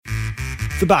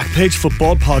the Backpage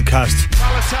Football Podcast.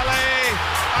 Balotelli,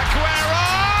 Aguero!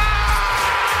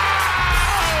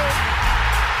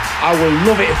 I will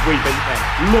love it if we beat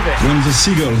them. Love it. When the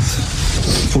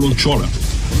seagulls follow trawler,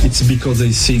 it's because they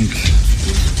think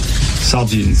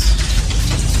sardines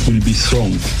will be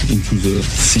thrown into the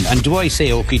sea. And do I say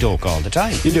okie doke all the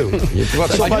time? You do.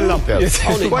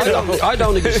 I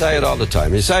don't even say it all the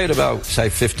time. You say it about, say,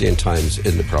 15 times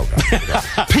in the programme.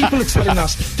 People are telling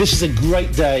us this is a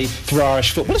great day for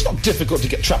Irish football. It's not difficult to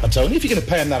get Trapattoni if you're going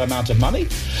to pay him that amount of money.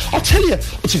 I'll tell you,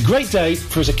 it's a great day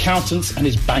for his accountants and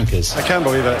his bankers. I can't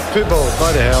believe it. Football,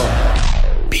 by the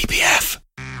hell. BPF.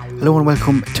 Hello and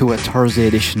welcome to a Thursday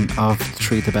edition of the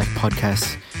Three at the Back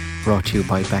podcast, brought to you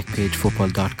by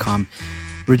BackpageFootball.com.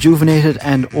 Rejuvenated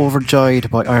and overjoyed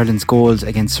by Ireland's goals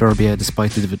against Serbia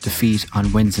despite the defeat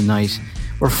on Wednesday night,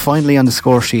 we're finally on the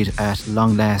score sheet at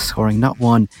long last, scoring not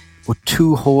one but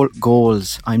two whole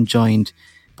goals. I'm joined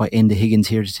by Enda Higgins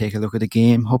here to take a look at the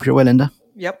game. Hope you're well, Enda.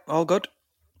 Yep, all good.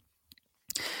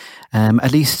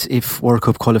 At least if World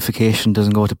Cup qualification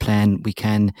doesn't go to plan, we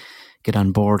can get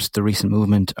on board the recent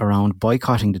movement around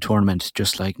boycotting the tournament,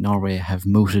 just like Norway have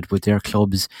mooted with their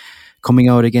clubs coming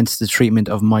out against the treatment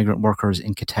of migrant workers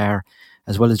in Qatar,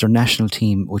 as well as their national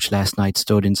team, which last night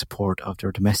stood in support of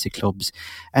their domestic clubs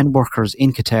and workers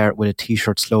in Qatar with a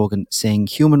t-shirt slogan saying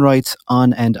human rights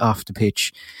on and off the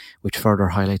pitch, which further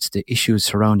highlights the issues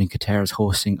surrounding Qatar's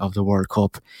hosting of the World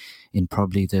Cup in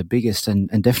probably the biggest and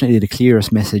definitely the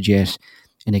clearest message yet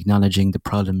in acknowledging the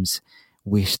problems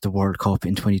with the World Cup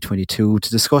in 2022. To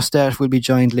discuss that, we'll be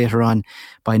joined later on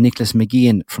by Nicholas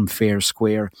McGeehan from Fair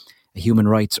Square, a human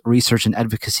rights research and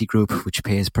advocacy group which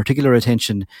pays particular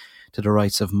attention to the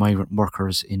rights of migrant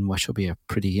workers in what should be a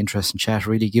pretty interesting chat,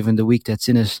 really, given the week that's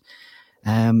in it.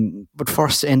 But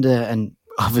first, Enda, and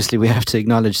obviously we have to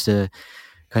acknowledge the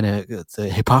kind of the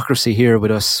hypocrisy here with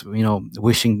us, you know,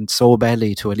 wishing so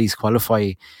badly to at least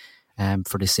qualify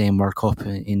for the same World Cup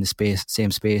in the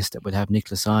same space that we'll have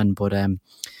Nicholas on. But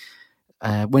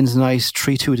Wednesday night,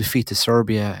 3-2 defeat to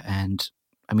Serbia, and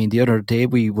I mean the other day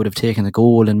we would have taken a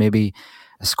goal and maybe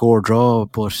a score draw,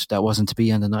 but that wasn't to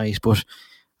be on the night. But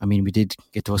I mean, we did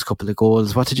get those couple of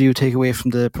goals. What did you take away from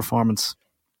the performance?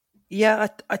 Yeah,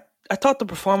 I thought the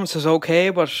performance was okay,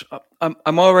 but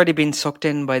I'm already being sucked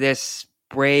in by this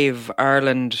brave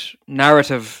Ireland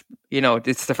narrative. You know,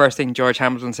 it's the first thing George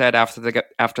Hamilton said after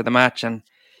the match, and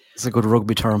it's a good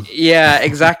rugby term. Yeah,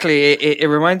 exactly. It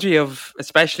reminds me of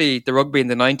especially the rugby in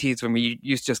the 90s when we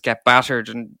used to just get battered,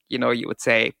 and you know, you would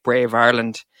say brave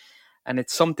Ireland, and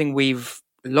it's something we've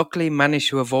luckily managed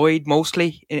to avoid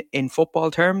mostly in football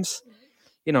terms.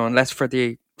 You know, unless for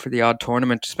the odd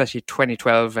tournament, especially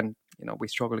 2012, and you know we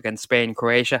struggled against Spain,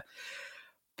 Croatia.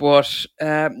 But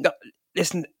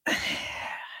listen.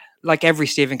 Like every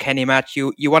Stephen Kenny match,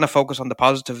 you want to focus on the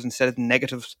positives instead of the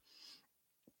negatives.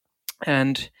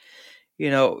 And, you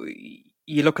know,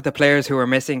 you look at the players who are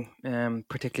missing,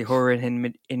 particularly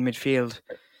Horan in midfield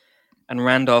and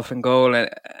Randolph in goal.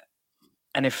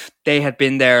 And if they had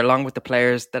been there along with the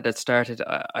players that had started,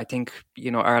 I think, you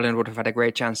know, Ireland would have had a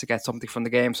great chance to get something from the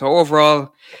game. So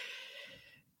overall,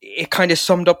 it kind of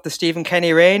summed up the Stephen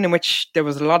Kenny reign, in which there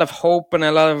was a lot of hope and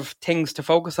a lot of things to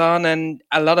focus on and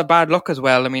a lot of bad luck as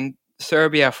well. I mean,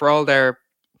 Serbia, for all their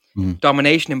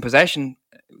domination in possession,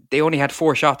 they only had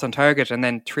 4 shots on target, and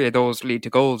then 3 of those lead to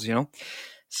goals, you know.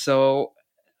 So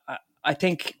I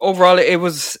think overall it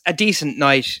was a decent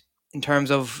night in terms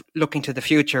of looking to the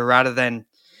future rather than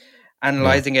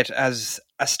analysing it as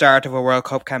a start of a World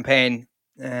Cup campaign.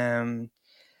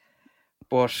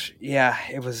 But yeah,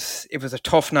 it was a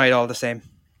tough night all the same.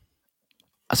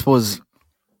 I suppose,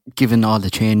 given all the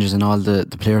changes and all the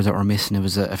players that were missing, it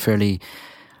was a fairly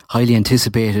highly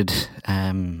anticipated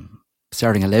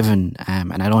starting 11,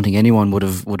 and I don't think anyone would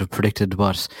have predicted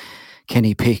what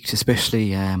Kenny picked,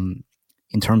 especially in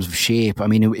terms of shape. I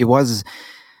mean, it was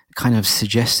kind of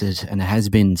suggested, and it has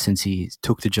been since he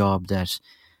took the job, that,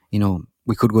 you know,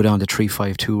 we could go down the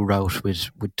 3-5-2 route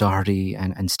with Doherty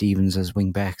and Stevens as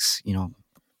wing backs, you know,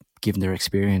 given their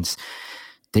experience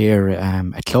there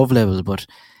at club level. But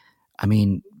I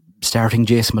mean, starting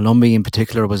Jason Malumbi in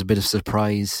particular was a bit of a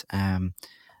surprise.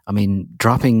 I mean,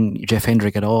 dropping Jeff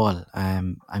Hendrick at all,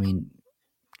 I mean,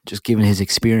 just given his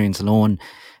experience alone,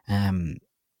 you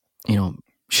know,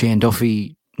 Shane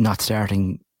Duffy not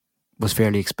starting was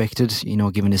fairly expected, you know,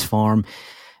 given his form.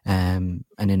 And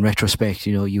in retrospect,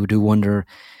 you know, you do wonder,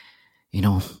 you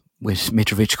know, with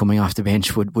Mitrovic coming off the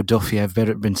bench, would Duffy have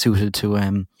been suited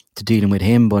to dealing with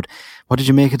him? But what did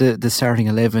you make of the starting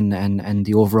 11 and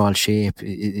the overall shape?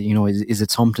 You know, is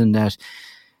it something that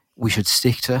we should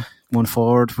stick to going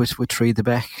forward with 3 at the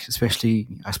back, especially,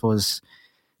 I suppose,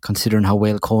 considering how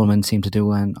well Coleman seemed to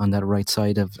do on that right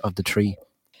side of the tree.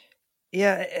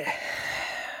 Yeah,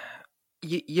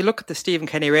 you look at the Stephen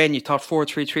Kenny reign, you thought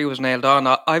 4-3-3 was nailed on.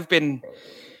 I've been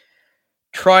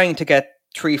trying to get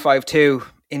 3-5-2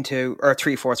 into, or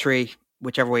 3-4-3,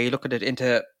 whichever way you look at it,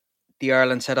 into the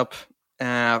Ireland setup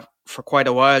for quite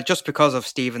a while, just because of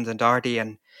Stevens and Doherty.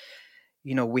 And,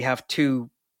 we have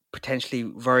two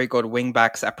potentially very good wing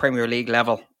backs at Premier League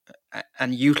level,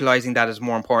 and utilising that is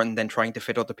more important than trying to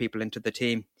fit other people into the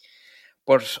team.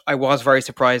 But I was very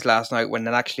surprised last night when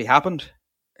it actually happened,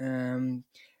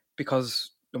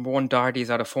 because number one, Doherty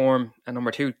is out of form, and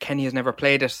number two, Kenny has never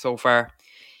played it so far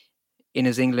in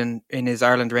his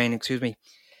Ireland reign,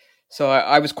 So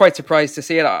I was quite surprised to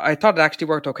see it. I thought it actually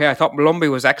worked okay. I thought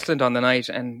Malumbi was excellent on the night,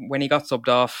 and when he got subbed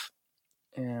off,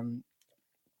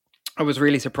 I was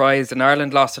really surprised. And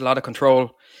Ireland lost a lot of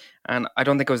control, and I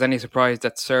don't think it was any surprise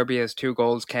that Serbia's 2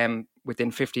 goals came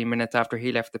within 15 minutes after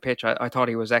he left the pitch. I thought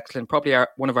he was excellent, probably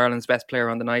one of Ireland's best player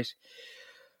on the night.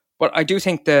 But I do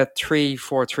think the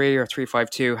 3-4-3 or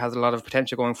 3-5-2 has a lot of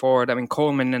potential going forward. I mean,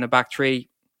 Coleman in a back three,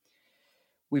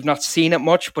 we've not seen it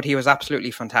much, but he was absolutely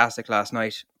fantastic last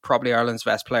night. Probably Ireland's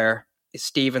best player.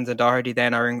 Stevens and Doherty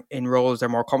then are in roles they're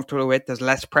more comfortable with. There's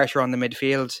less pressure on the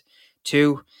midfield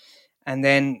too. And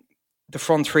then the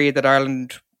front three that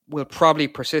Ireland will probably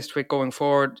persist with going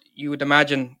forward. You would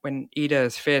imagine when Ida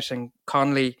is fit and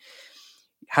Connolly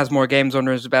has more games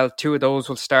under his belt, 2 of those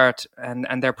will start,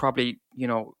 and they're probably,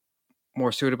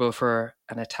 more suitable for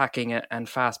an attacking and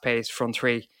fast-paced front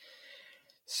three.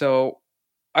 So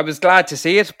I was glad to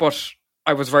see it, but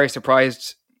I was very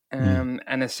surprised. And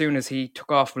as soon as he took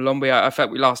off Malumbi, I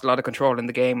felt we lost a lot of control in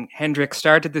the game. Hendrick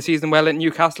started the season well at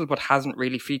Newcastle, but hasn't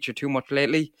really featured too much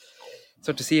lately.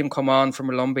 So to see him come on from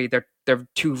Malumbi, they're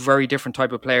 2 very different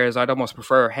type of players. I'd almost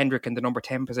prefer Hendrick in the number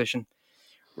 10 position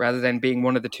rather than being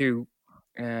one of the 2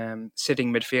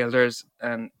 sitting midfielders.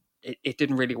 And it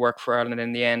didn't really work for Ireland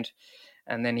in the end.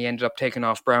 And then he ended up taking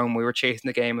off Brown. We were chasing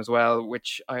the game as well,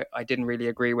 which I didn't really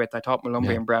agree with. I thought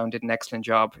Malumbi and Brown did an excellent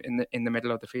job in the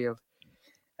middle of the field.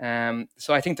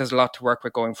 So I think there's a lot to work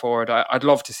with going forward. I'd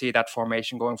love to see that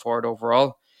formation going forward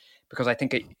overall, because I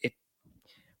think it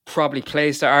probably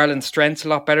plays to Ireland's strengths a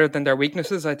lot better than their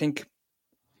weaknesses. I think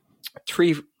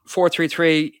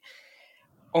 4-3-3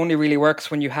 only really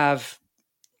works when you have,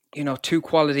 2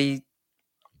 quality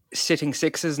sitting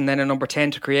sixes and then a number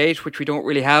 10 to create, which we don't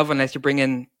really have unless you bring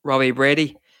in Robbie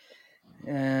Brady.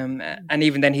 And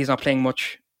even then he's not playing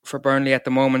much for Burnley at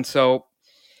the moment. So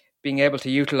being able to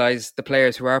utilise the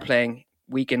players who are playing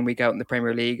week in, week out in the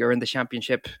Premier League or in the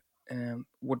Championship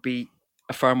would be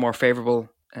a far more favourable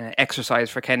exercise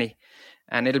for Kenny.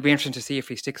 And it'll be interesting to see if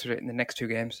he sticks with it in the next 2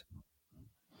 games.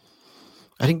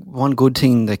 I think one good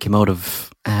thing that came out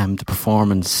of the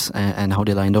performance and how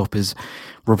they lined up is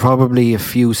we're probably a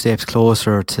few steps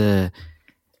closer to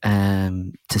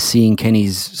seeing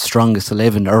Kenny's strongest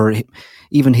 11, or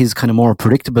even his kind of more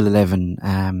predictable 11.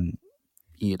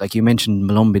 Like you mentioned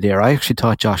Malumbi there, I actually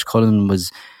thought Josh Cullen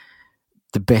was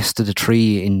the best of the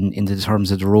 3 in the terms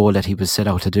of the role that he was set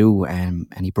out to do, and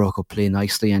he broke up play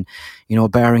nicely. And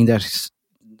barring that,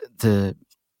 the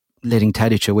letting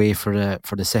Tadic away for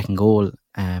the second goal,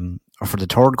 or for the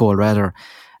third goal rather,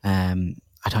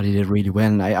 I thought he did really well.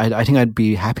 And I think I'd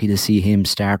be happy to see him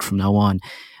start from now on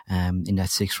in that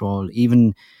 6th role.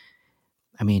 Even,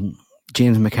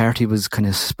 James McCarthy was kind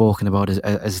of spoken about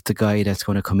as the guy that's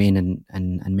going to come in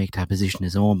and make that position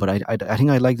his own. But I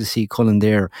think I'd like to see Cullen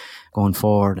there going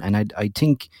forward. And I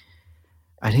think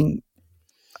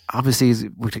obviously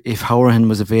if Howrahan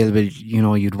was available,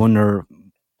 you'd wonder,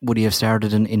 would he have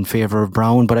started in favour of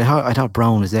Brown? But I thought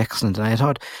Brown was excellent, and I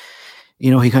thought,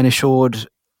 he kind of showed,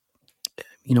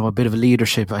 a bit of a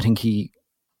leadership. I think he's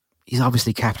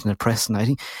obviously captain at Preston. I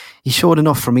think he showed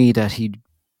enough for me that he'd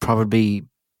probably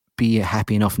be a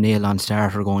happy enough nail-on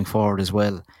starter going forward as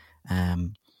well.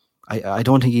 I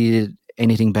don't think he did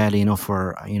anything badly enough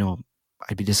where,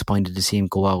 I'd be disappointed to see him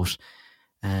go out.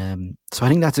 So I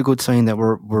think that's a good sign that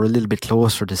we're a little bit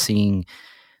closer to seeing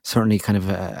certainly kind of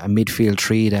a midfield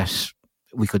 3 that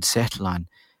we could settle on.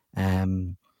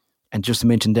 And just to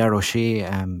mention Darragh O'Shea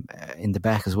in the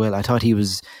back as well, I thought he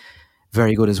was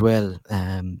very good as well.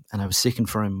 And I was sickened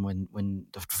for him when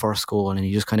the first goal, and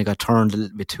he just kind of got turned a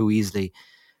little bit too easily.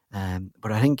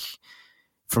 But I think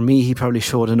for me, he probably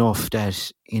showed enough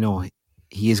that,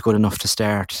 he is good enough to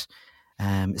start,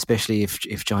 especially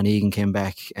if John Egan came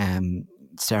back,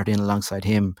 start in alongside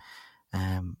him.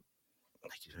 I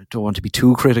don't want to be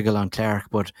too critical on Clark,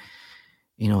 but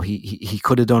he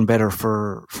could have done better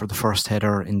for the first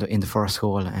header in the first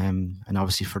goal, and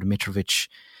obviously for the Mitrovic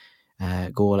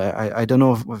goal. I don't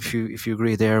know if you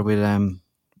agree there with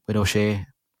O'Shea.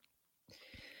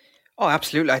 Oh,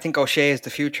 absolutely. I think O'Shea is the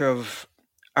future of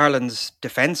Ireland's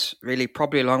defence, really,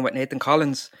 probably along with Nathan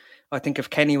Collins. I think if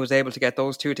Kenny was able to get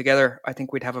those two together, I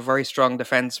think we'd have a very strong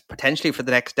defence, potentially for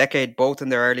the next decade, both in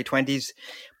their early 20s,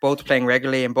 both playing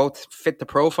regularly and both fit the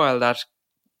profile that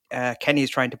Kenny is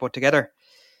trying to put together.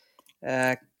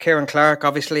 Kieran Clark,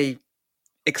 obviously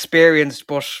experienced,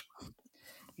 but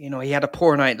he had a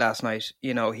poor night last night.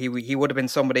 He would have been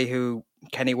somebody who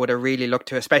Kenny would have really looked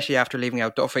to, especially after leaving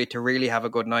out Duffy, to really have a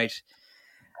good night.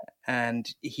 And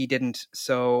he didn't.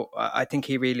 So I think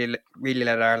he really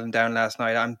let Ireland down last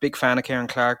night. I'm a big fan of Kieran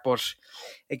Clark, but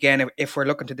again, if we're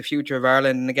looking to the future of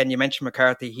Ireland, and again, you mentioned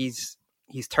McCarthy, he's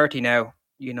 30 now,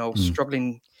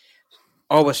 struggling,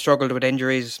 always struggled with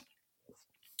injuries,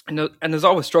 and has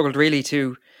always struggled really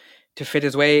to fit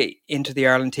his way into the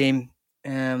Ireland team.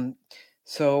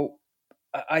 So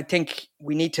I think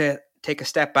we need to take a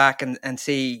step back and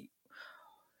see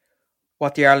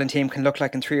what the Ireland team can look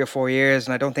like in 3 or 4 years.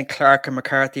 And I don't think Clark and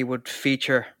McCarthy would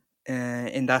feature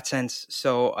in that sense.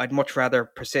 So I'd much rather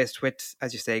persist with,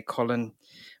 as you say, Cullen,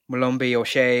 Malumbi,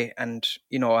 O'Shea, and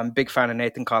I'm a big fan of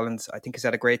Nathan Collins. I think he's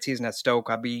had a great season at Stoke.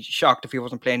 I'd be shocked if he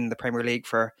wasn't playing in the Premier League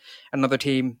for another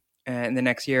team in the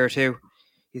next year or two.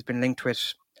 He's been linked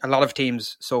with a lot of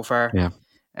teams so far. Yeah.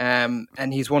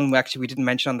 And he's one actually we didn't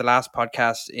mention on the last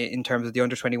podcast in terms of the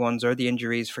under-21s or the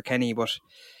injuries for Kenny, but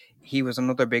he was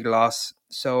another big loss.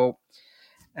 So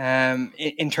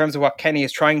in terms of what Kenny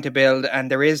is trying to build,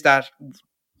 and there is that,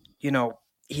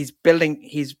 he's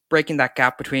breaking that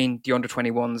gap between the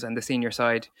under-21s and the senior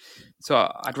side.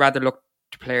 So I'd rather look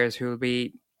to players who will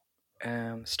be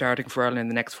starting for Ireland in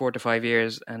the next 4 to 5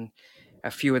 years, and a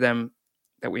few of them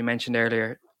that we mentioned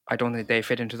earlier, I don't think they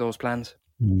fit into those plans.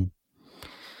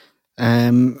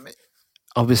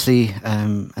 Obviously,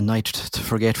 a night to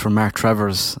forget for Mark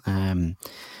Travers. And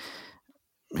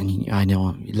I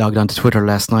know he logged onto Twitter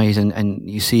last night, and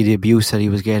you see the abuse that he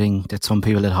was getting, that some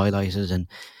people had highlighted. And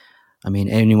I mean,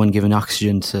 anyone giving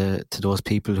oxygen to those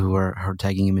people who are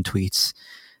tagging him in tweets,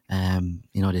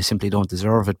 they simply don't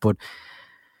deserve it. But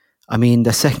I mean,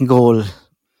 the second goal,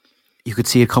 you could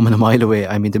see it coming a mile away.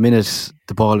 I mean, the minute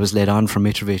the ball was led on from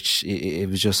Mitrovic, it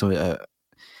was just a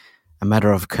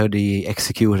matter of could he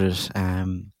execute it.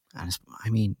 And I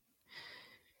mean,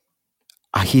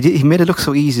 he made it look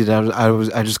so easy that I was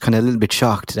just kind of a little bit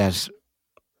shocked that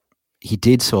he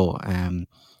did so.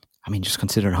 I mean, just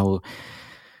considering how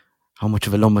much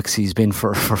of a lummox he's been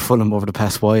for Fulham over the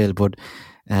past while, but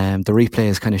the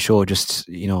replays kind of show just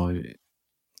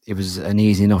it was an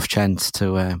easy enough chance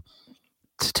to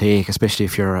take, especially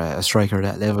if you're a striker at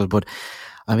that level. But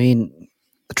I mean,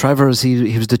 Travers,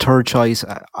 he was the third choice.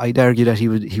 I'd argue that he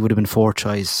would have been fourth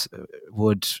choice.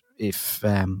 If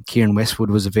Kieran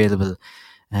Westwood was available,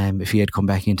 if he had come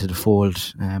back into the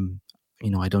fold.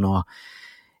 I don't know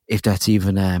if that's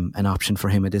even an option for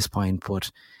him at this point.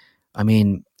 But I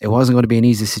mean, it wasn't going to be an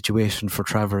easy situation for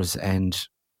Travers, and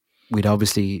we'd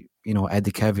obviously add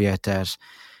the caveat that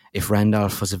if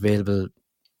Randolph was available,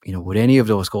 would any of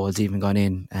those goals even gone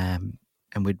in?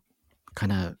 And we'd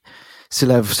kind of still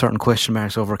have certain question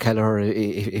marks over Kelleher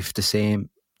if the same,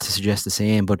 to suggest the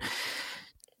same. But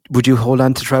would you hold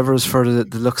on to Travers for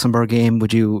the Luxembourg game?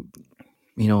 Would you,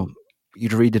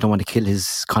 you'd really don't want to kill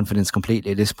his confidence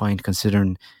completely at this point,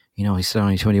 considering, he's still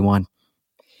only 21.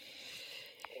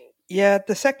 Yeah,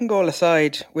 the second goal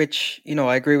aside, which,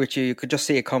 I agree with you, you could just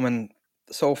see it coming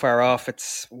so far off.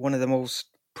 It's one of the most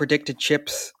predicted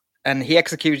chips, and he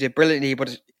executed it brilliantly,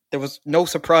 but there was no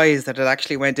surprise that it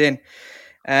actually went in.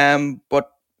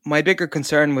 But my bigger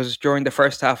concern was during the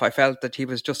first half, I felt that he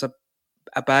was just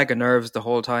a bag of nerves the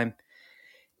whole time.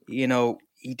 He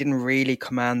didn't really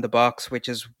command the box, which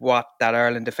is what that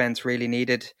Ireland defence really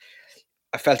needed.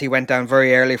 I felt he went down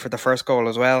very early for the first goal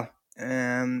as well.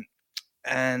 Listen,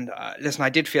 I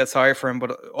did feel sorry for him,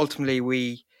 but ultimately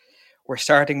we're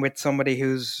starting with somebody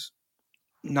who's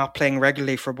not playing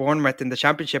regularly for Bournemouth in the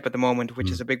Championship at the moment, which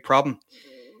is a big problem.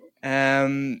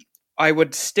 I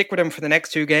would stick with him for the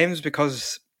next 2 games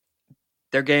because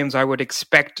they're games I would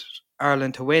expect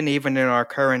Ireland to win, even in our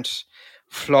current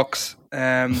flux.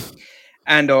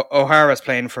 And O'Hara's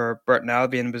playing for Burton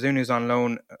Albion. Bazunu's on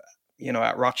loan,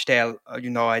 at Rochdale.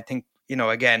 I think,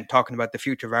 again, talking about the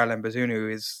future of Ireland,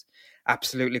 Bazunu is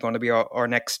absolutely going to be our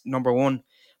next number one.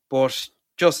 But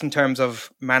just in terms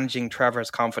of managing Trevor's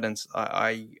confidence,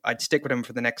 I'd stick with him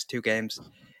for the next 2 games.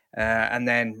 And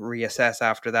then reassess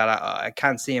after that. I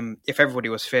can't see him, if everybody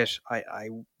was fit, I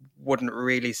wouldn't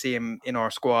really see him in our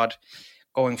squad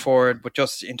going forward. But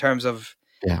just in terms of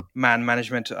man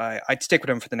management. I'd stick with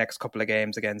him for the next couple of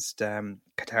games against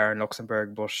Qatar and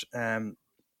Luxembourg, but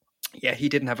he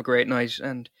didn't have a great night,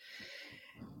 and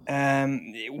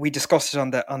we discussed it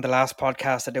on the last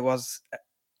podcast that it was,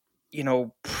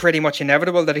 pretty much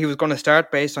inevitable that he was going to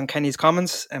start based on Kenny's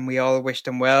comments, and we all wished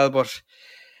him well. But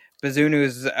Bazunu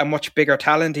is a much bigger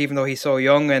talent, even though he's so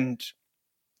young, and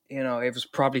it was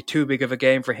probably too big of a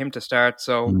game for him to start.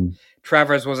 So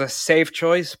Travers was a safe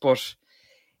choice, but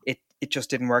it just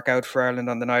didn't work out for Ireland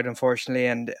on the night, unfortunately.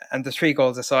 And the 3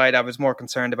 goals aside, I was more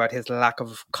concerned about his lack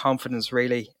of confidence,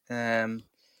 really. That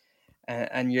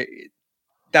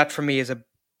for me is a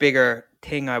bigger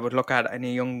thing I would look at in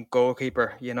a young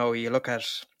goalkeeper. You look at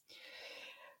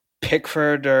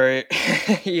Pickford or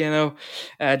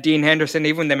Dean Henderson.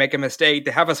 Even when they make a mistake,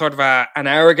 they have a sort of an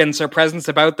arrogance or presence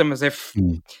about them, as if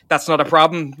that's not a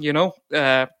problem.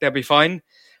 They'll be fine.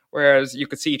 Whereas you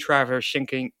could see Travers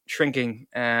shrinking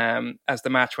as the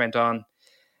match went on,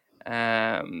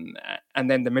 and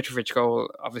then the Mitrovic goal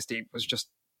obviously was just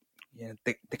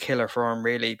the killer for him,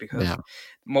 really, because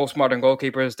most modern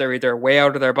goalkeepers, they're either way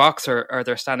out of their box or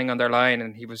they're standing on their line,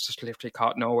 and he was just literally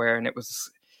caught nowhere. And it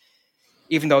was,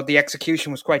 even though the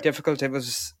execution was quite difficult, it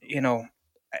was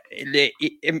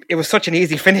it was such an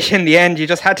easy finish in the end. You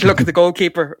just had to look at the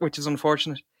goalkeeper, which is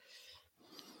unfortunate.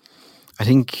 I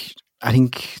think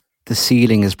the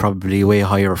ceiling is probably way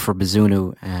higher for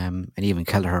Bazunu and even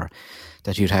Kelleher,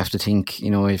 that you'd have to think,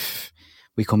 if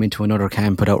we come into another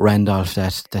camp without Randolph,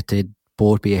 that they'd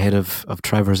both be ahead of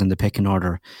Travers in the pecking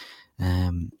order.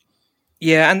 And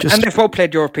they've both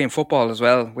played European football as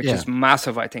well, which is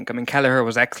massive, I think. I mean, Kelleher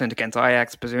was excellent against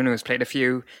Ajax. Bazunu has played a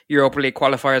few Europa League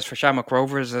qualifiers for Shamrock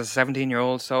Rovers as a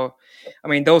 17-year-old. So, I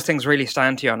mean, those things really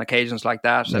stand to you on occasions like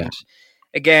that. Yeah. And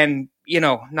again,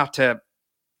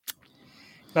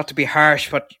 not to be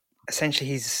harsh, but essentially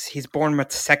he's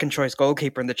Bournemouth's second choice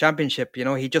goalkeeper in the Championship.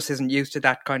 He just isn't used to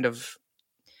that kind of,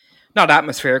 not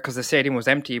atmosphere because the stadium was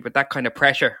empty, but that kind of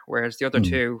pressure. Whereas the other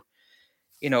two,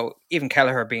 even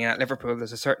Kelleher being at Liverpool,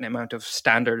 there's a certain amount of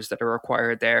standards that are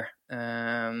required there.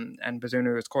 And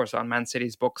Bazunu is, of course, on Man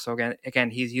City's book. So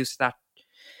again, he's used to that,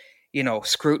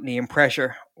 scrutiny and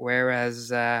pressure. Whereas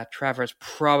Travers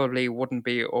probably wouldn't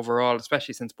be overall,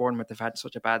 especially since Bournemouth have had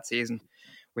such a bad season.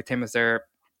 With him as their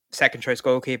second choice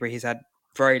goalkeeper, he's had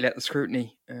very little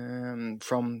scrutiny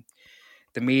from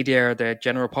the media or the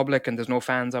general public, and there's no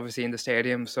fans obviously in the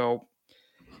stadium. So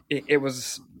it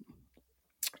was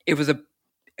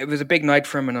a big night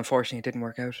for him, and unfortunately it didn't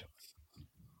work out.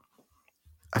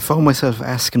 I found myself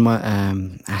asking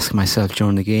myself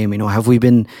during the game, have we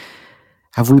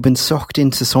been sucked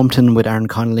into something with Aaron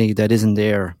Connolly that isn't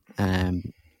there?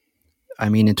 I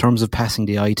mean, in terms of passing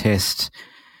the eye test,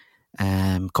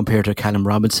 compared to Callum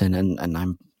Robinson, and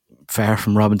I'm far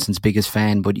from Robinson's biggest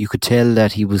fan, but you could tell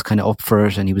that he was kind of up for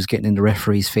it, and he was getting in the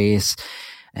referee's face,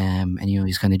 and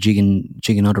he's kind of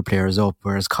jigging other players up.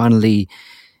 Whereas Connolly,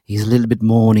 he's a little bit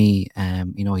moany,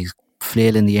 he's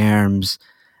flailing the arms,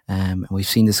 and we've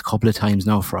seen this a couple of times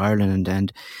now for Ireland,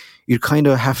 and you kind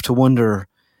of have to wonder,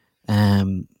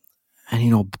 and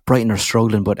Brighton are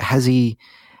struggling, but have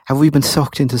we been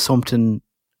sucked into something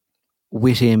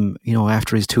with him,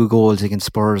 after his 2 goals against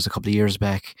Spurs a couple of years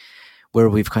back, where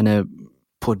we've kind of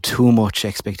put too much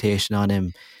expectation on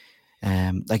him?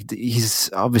 He's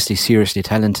obviously seriously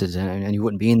talented, and he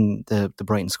wouldn't be in the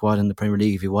Brighton squad in the Premier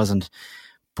League if he wasn't.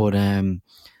 But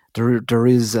there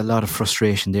is a lot of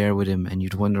frustration there with him, and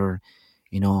you'd wonder,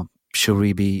 should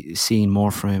we be seeing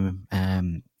more from him?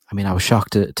 I mean, I was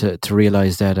shocked to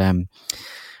realise that, and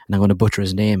I'm going to butcher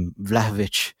his name,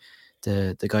 Vlahovic,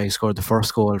 the guy who scored the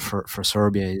first goal for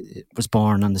Serbia, was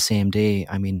born on the same day.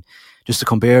 I mean, just to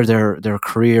compare their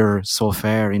career so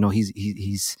far,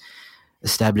 he's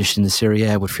established in the Serie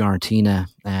A with Fiorentina,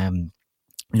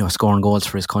 scoring goals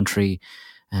for his country.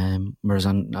 Whereas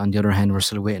on the other hand, we're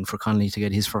still waiting for Connolly to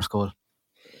get his first goal.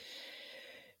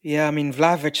 Yeah, I mean,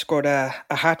 Vlahovic scored a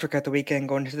hat-trick at the weekend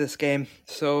going into this game.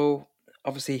 So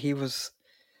obviously he was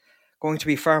going to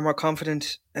be far more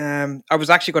confident. I was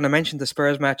actually going to mention the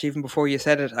Spurs match even before you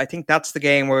said it. I think that's the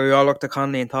game where we all looked at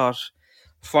Connolly and thought,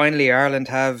 finally Ireland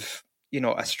have,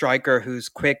 a striker who's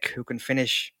quick, who can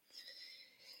finish.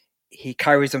 He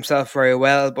carries himself very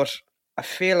well, but I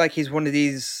feel like he's one of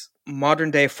these modern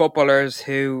day footballers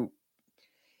who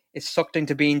is sucked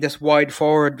into being this wide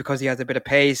forward because he has a bit of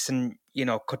pace and,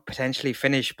 could potentially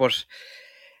finish. But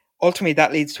ultimately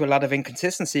that leads to a lot of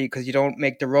inconsistency because you don't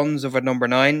make the runs of a number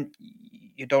 9.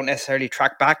 You don't necessarily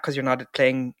track back because you're not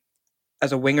playing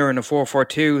as a winger in a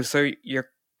 4-4-2. So you're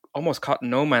almost caught in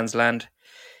no man's land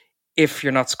if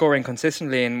you're not scoring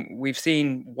consistently. And we've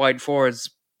seen wide forwards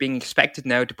being expected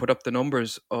now to put up the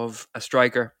numbers of a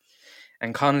striker,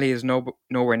 and Connolly is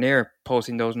nowhere near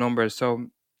posting those numbers.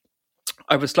 So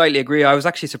I would slightly agree. I was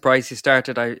actually surprised he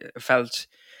started. I felt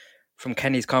from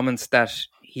Kenny's comments that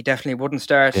he definitely wouldn't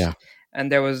start. Yeah.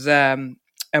 And there was a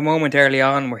moment early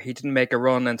on where he didn't make a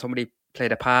run and somebody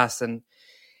played a pass, and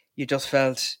you just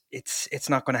felt it's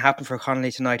not going to happen for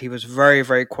Connolly tonight. He was very,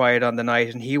 very quiet on the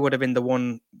night, and he would have been the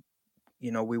one,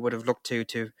 we would have looked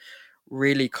to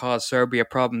really cause Serbia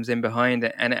problems in behind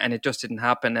it, and it just didn't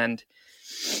happen. And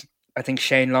I think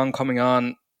Shane Long coming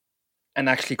on and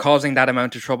actually causing that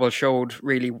amount of trouble showed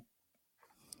really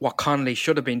what Connolly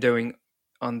should have been doing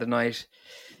on the night.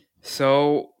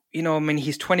 So,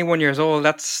 he's 21 years old.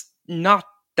 That's not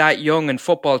that young in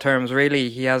football terms, really.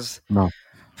 He has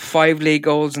 5 league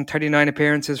goals and 39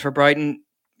 appearances for Brighton.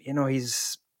 He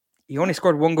only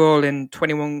scored 1 goal in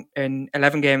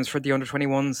 11 games for the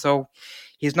under-21, so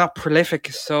he's not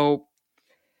prolific. So,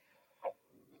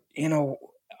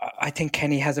 I think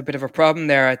Kenny has a bit of a problem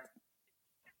there.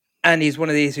 And he's one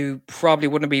of these who probably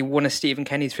wouldn't be one of Stephen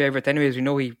Kenny's favourites anyways. We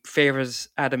know he favours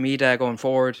Adam Ida going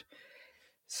forward.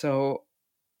 So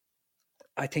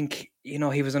I think, he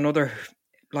was another,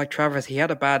 like Travis, he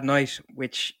had a bad night,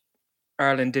 which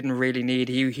Ireland didn't really need.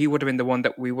 He would have been the one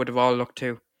that we would have all looked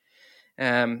to.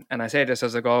 And I say this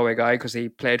as a Galway guy because he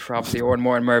played for obviously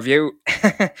Oranmore and Merview.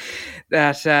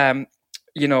 That,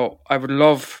 I would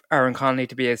love Aaron Connolly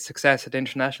to be a success at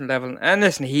international level. And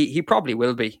listen, he probably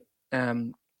will be.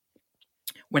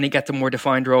 When he gets a more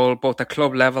defined role, both at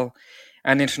club level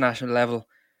and international level.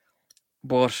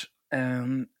 But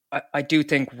I do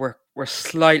think we're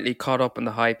slightly caught up in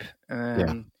the hype.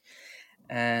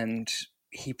 And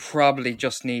he probably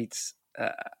just needs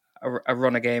a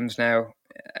run of games now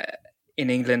in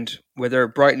England. Whether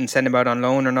Brighton send him out on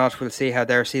loan or not, we'll see how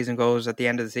their season goes at the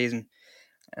end of the season.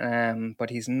 But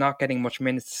he's not getting much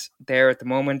minutes there at the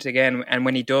moment again. And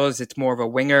when he does, it's more of a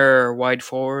winger or wide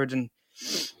forward, and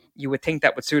you would think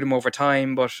that would suit him over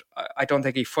time, but I don't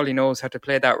think he fully knows how to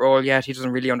play that role yet. He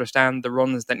doesn't really understand the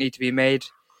runs that need to be made,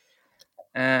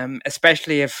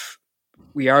 especially if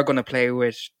we are going to play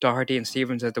with Doherty and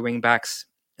Stevens as the wing backs.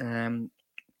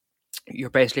 You're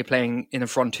basically playing in a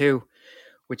front two,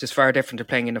 which is far different to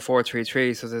playing in a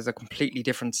 4-3-3. So there's a completely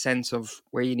different sense of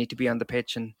where you need to be on the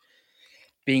pitch and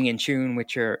being in tune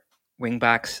with your wing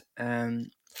backs.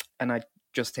 And I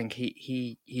just think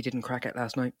he didn't crack it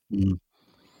last night. Mm.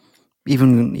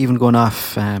 Even going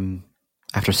off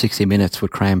after 60 minutes with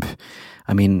cramp.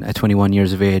 I mean, at 21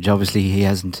 years of age, obviously he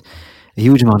hasn't a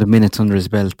huge amount of minutes under his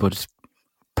belt, but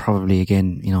probably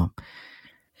again,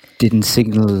 didn't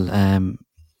signal,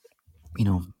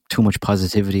 too much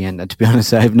positivity. And to be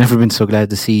honest, I've never been so glad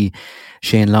to see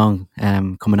Shane Long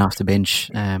coming off the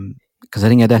bench. Because I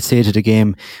think at that stage of the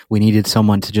game, we needed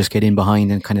someone to just get in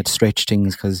behind and kind of stretch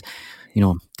things, because,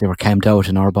 they were camped out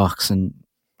in our box, and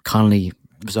Connolly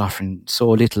was offering so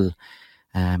little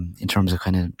in terms of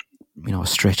kind of,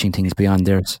 stretching things beyond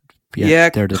theirs.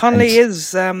 Connolly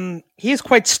is he is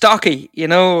quite stocky,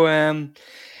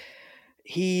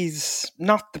 he's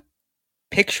not the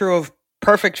picture of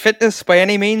perfect fitness by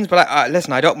any means, but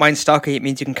listen, I don't mind stocky. It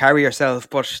means you can carry yourself,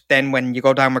 but then when you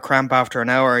go down with cramp after an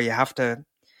hour, you have to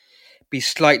be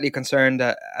slightly concerned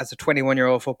as a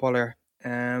 21-year-old footballer.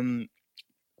 And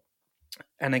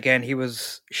again, he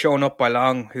was shown up by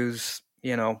Long, who's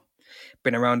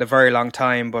been around a very long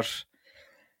time, but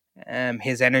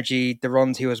his energy, the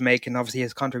runs he was making, obviously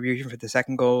his contribution for the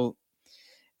second goal,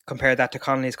 compare that to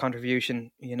Connolly's contribution,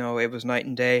 it was night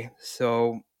and day.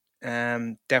 So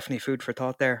definitely food for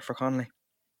thought there for Connolly.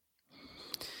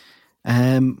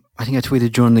 I think I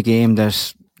tweeted during the game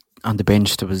that on the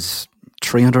bench there was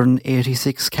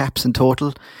 386 caps in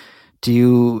total. Do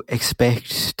you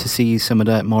expect to see some of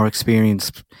that more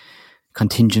experienced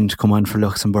contingent come on for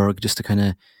Luxembourg, just to kind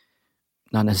of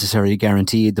not necessarily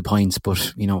guarantee the points,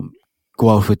 but go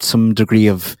out with some degree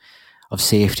of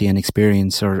safety and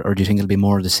experience, or do you think it'll be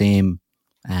more of the same?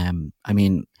 I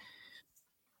mean,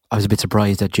 I was a bit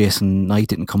surprised that Jason Knight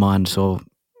didn't come on, so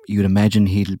you'd imagine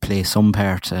he'll play some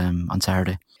part on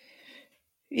Saturday.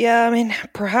 Yeah, I mean,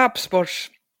 perhaps, but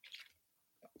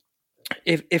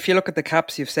if you look at the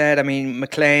caps you've said, I mean,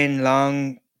 McLean,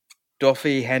 Long,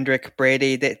 Duffy, Hendrick,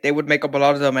 Brady, they would make up a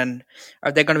lot of them. And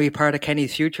are they going to be part of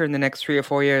Kenny's future in the next 3 or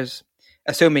 4 years?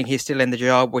 Assuming he's still in the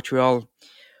job, which we all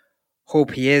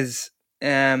hope he is.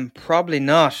 Probably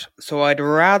not. So I'd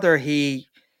rather he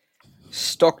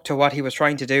stuck to what he was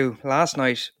trying to do last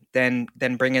night than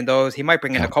bring in those. He might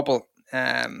bring in a couple.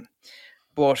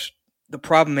 But the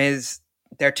problem is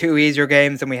they're 2 easier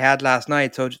games than we had last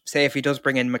night. So say if he does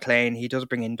bring in McLean, he does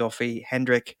bring in Duffy,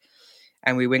 Hendrick,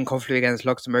 and we win comfortably against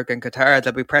Luxembourg and Qatar,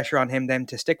 there'll be pressure on him then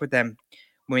to stick with them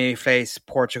when we face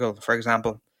Portugal, for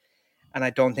example. And I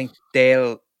don't think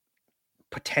they'll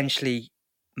potentially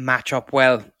match up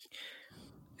well,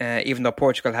 even though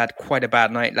Portugal had quite a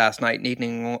bad night last night,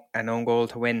 needing an own goal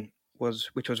to win,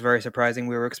 which was very surprising.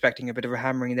 We were expecting a bit of a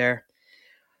hammering there.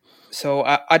 So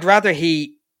I'd rather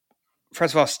he,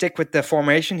 first of all, stick with the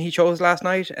formation he chose last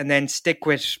night, and then stick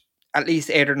with at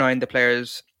least 8 or 9 the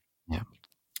players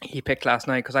he picked last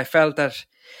night, because I felt that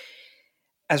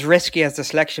as risky as the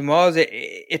selection was,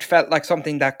 it felt like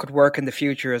something that could work in the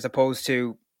future as opposed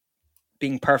to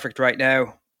being perfect right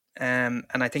now. And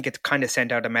I think it kind of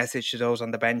sent out a message to those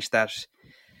on the bench that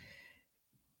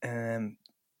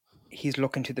he's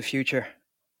looking to the future,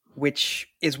 which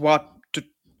is what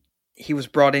he was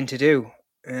brought in to do.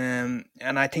 And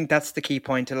I think that's the key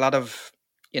point. A lot of,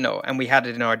 and we had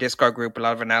it in our Discord group, a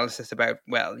lot of analysis about,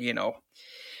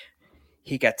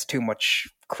 he gets too much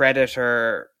credit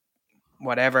or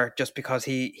whatever just because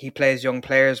he plays young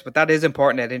players. But that is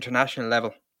important at international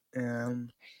level,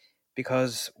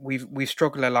 because we've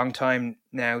struggled a long time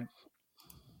now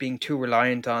being too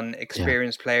reliant on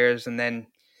experienced players, and then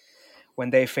when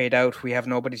they fade out, we have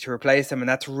nobody to replace them. And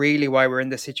that's really why we're in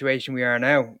the situation we are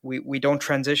now. We don't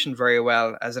transition very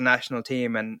well as a national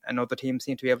team, and other teams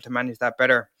seem to be able to manage that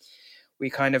better. We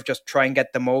kind of just try and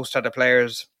get the most out of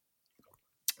players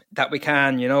that we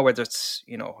can, whether it's,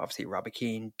 obviously Robbie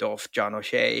Keane, Duff, John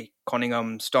O'Shea,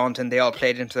 Cunningham, Staunton, they all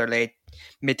played into their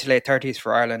mid to late 30s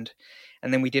for Ireland.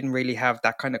 And then we didn't really have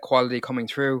that kind of quality coming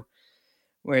through.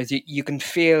 Whereas you can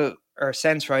feel or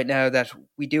sense right now that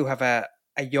we do have a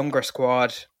younger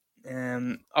squad.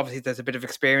 Obviously there's a bit of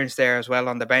experience there as well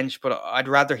on the bench, but I'd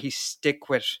rather he stick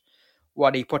with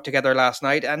what he put together last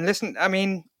night. And listen,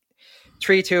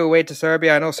 3-2 away to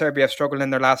Serbia. I know Serbia have struggled in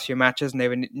their last few matches and they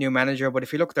have a new manager, but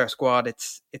if you look at their squad,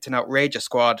 it's an outrageous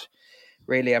squad,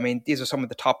 really. These are some of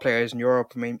the top players in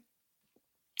Europe.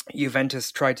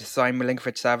 Juventus tried to sign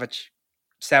Milinkovic-Savic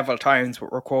several times,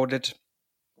 but were quoted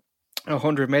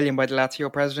 100 million by the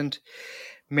Lazio president.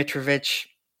 Mitrovic,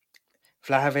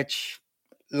 Vlahovic,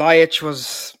 Ljajic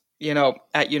was,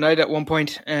 at United at one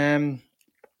point.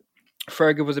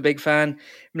 Fergie was a big fan.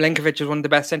 Milinkovic is one of the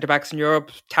best centre-backs in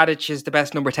Europe. Tadic is the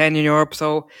best number 10 in Europe.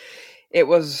 So it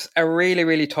was a really,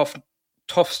 really tough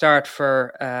start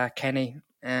for Kenny.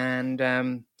 And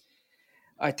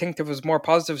I think there was more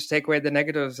positives to take away the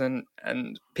negatives. And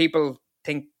people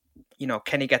think,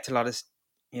 Kenny gets a lot of,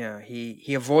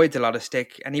 he avoids a lot of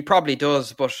stick. And he probably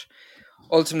does. But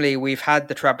ultimately, we've had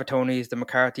the Trapattoni's, the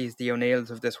McCarthy's, the O'Neills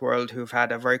of this world who've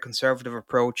had a very conservative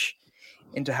approach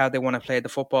into how they want to play the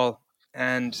football.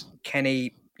 And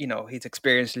Kenny, he's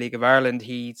experienced League of Ireland.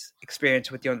 He's experienced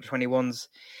with the under-21s.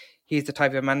 He's the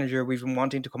type of manager we've been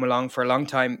wanting to come along for a long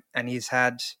time. And he's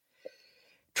had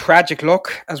tragic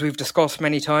luck, as we've discussed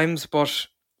many times. But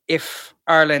if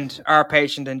Ireland are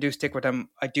patient and do stick with him,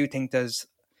 I do think there's,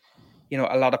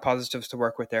 a lot of positives to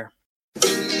work with there.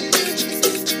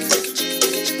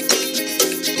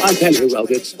 I'll tell you who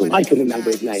wrote it. I can remember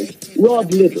his name.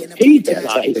 Rob Little. He's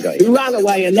the guy who ran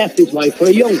away and left his wife for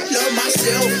a young one.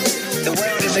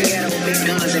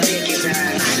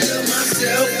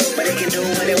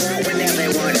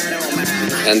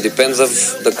 And depends of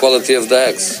the quality of the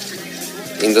eggs.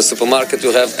 In the supermarket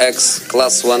you have eggs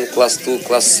class 1, class 2,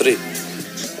 class 3.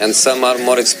 And some are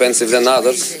more expensive than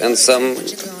others, and some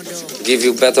give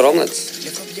you better omelets.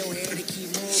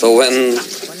 So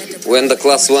when the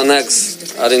class 1 eggs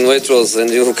are in Waitrose and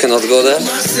you cannot go there?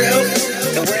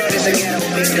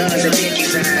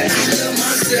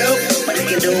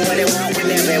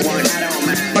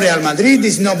 Real Madrid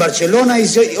is no Barcelona,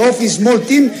 is off his small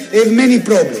team, have many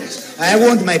problems. I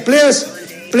want my players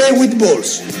play with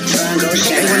balls.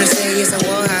 They wanna say it's a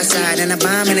war outside and a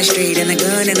bomb in the street and a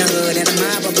gun in the hood and a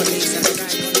mob of police.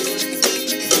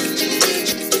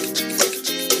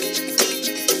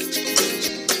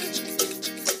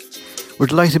 We're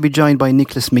delighted to be joined by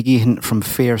Nicholas McGeehan from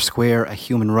Fair Square, a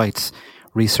human rights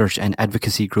research and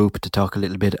advocacy group, to talk a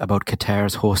little bit about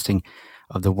Qatar's hosting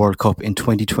of the World Cup in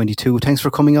 2022. Thanks for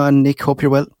coming on, Nick. Hope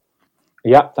you're well.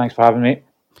 Yeah, thanks for having me.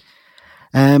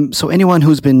 So anyone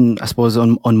who's been, I suppose,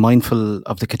 unmindful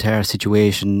of the Qatar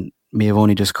situation may have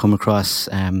only just come across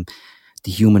the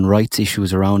human rights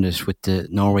issues around it with the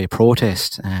Norway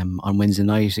protest on Wednesday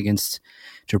night against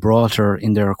Gibraltar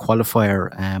in their qualifier,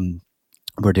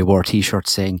 where they wore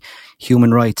T-shirts saying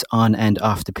human rights on and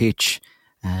off the pitch.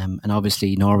 And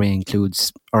obviously Norway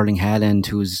includes Erling Haaland,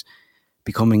 who's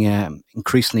becoming an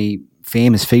increasingly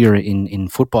famous figure in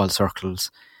football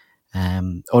circles.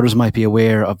 Others might be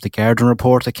aware of the Guardian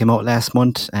report that came out last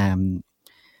month,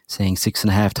 saying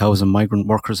 6,500 migrant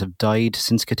workers have died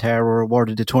since Qatar were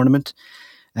awarded the tournament.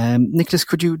 Nicholas,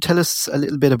 could you tell us a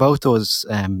little bit about those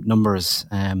numbers?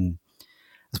 I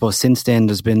suppose since then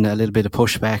there's been a little bit of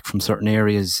pushback from certain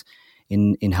areas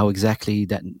in how exactly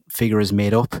that figure is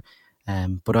made up.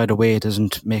 But either way, it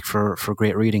doesn't make for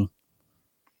great reading.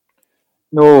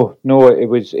 No,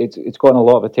 it's gotten a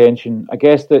lot of attention. I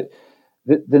guess that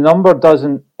the number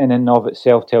doesn't in and of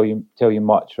itself tell you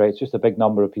much, right? It's just a big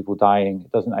number of people dying.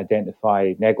 It doesn't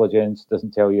identify negligence. It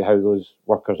doesn't tell you how those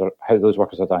workers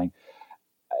are dying.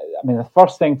 I mean, the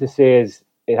first thing to say is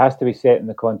it has to be set in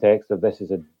the context of this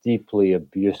is a deeply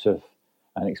abusive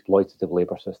and exploitative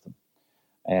labour system.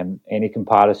 Any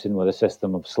comparison with a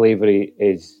system of slavery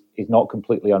is not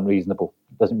completely unreasonable.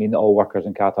 It doesn't mean that all workers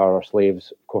in Qatar are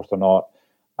slaves. Of course they're not.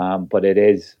 But it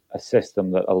is a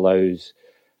system that allows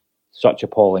such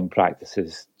appalling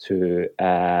practices to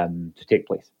take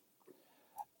place.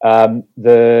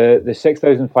 The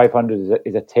 6,500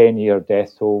 is a 10-year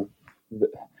death toll.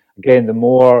 Again, the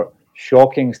more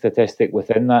shocking statistic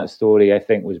within that story, I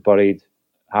think, was buried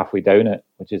halfway down it,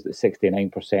 which is that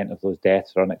 69% of those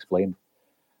deaths are unexplained.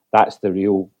 That's the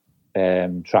real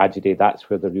tragedy. That's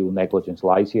where the real negligence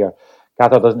lies here.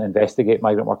 Qatar doesn't investigate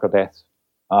migrant worker deaths.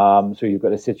 So you've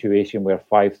got a situation where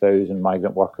 5,000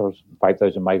 migrant worker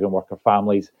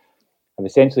families have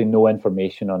essentially no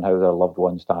information on how their loved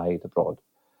ones died abroad.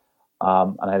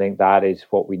 And I think that is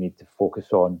what we need to focus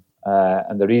on.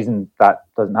 And the reason that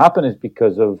doesn't happen is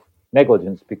because of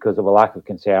negligence, because of a lack of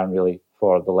concern, really,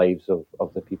 for the lives of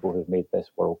the people who've made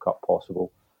this World Cup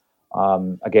possible.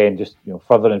 Again, just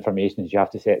further information is you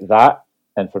have to set that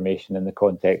information in the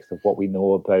context of what we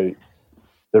know about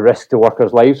the risk to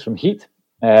workers' lives from heat.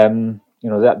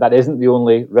 That isn't the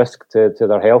only risk to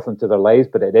their health and to their lives,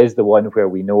 but it is the one where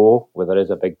we know, where there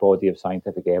is a big body of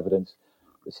scientific evidence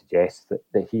that suggests that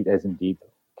the heat is indeed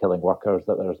killing workers,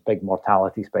 that there's big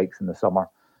mortality spikes in the summer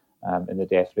in the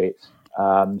death rates.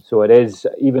 So it is,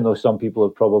 even though some people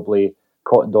have probably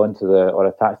cottoned on to or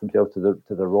attached themselves to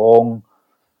the wrong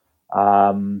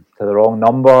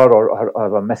number or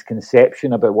have a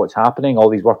misconception about what's happening. All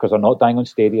these workers are not dying on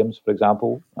stadiums, for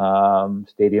example.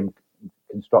 Stadium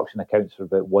construction accounts for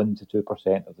about 1 to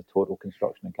 2% of the total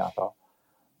construction in Qatar.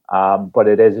 But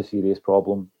it is a serious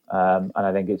problem, and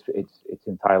I think it's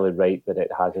entirely right that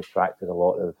it has attracted a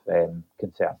lot of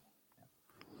concern.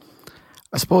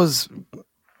 I suppose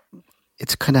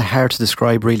it's kind of hard to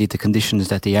describe really the conditions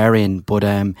that they are in, but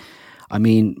I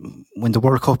mean, when the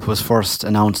World Cup was first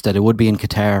announced that it would be in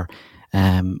Qatar,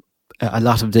 a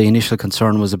lot of the initial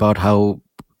concern was about how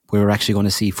we were actually going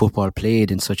to see football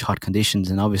played in such hot conditions,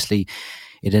 and obviously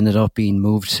it ended up being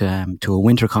moved to a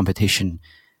winter competition.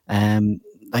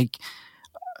 Like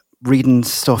reading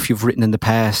stuff you've written in the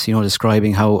past,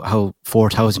 describing how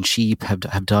 4,000 sheep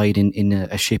have died in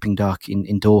a shipping dock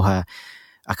in Doha.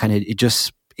 It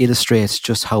just illustrates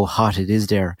just how hot it is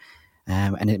there.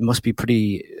 And it must be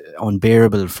pretty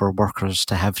unbearable for workers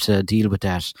to have to deal with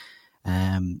that,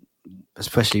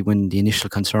 especially when the initial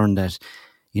concern that,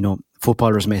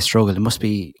 footballers may struggle. It must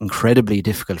be incredibly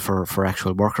difficult for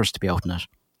actual workers to be out in it.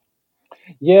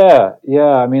 Yeah.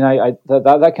 I mean,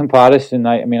 that comparison.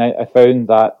 I found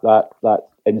that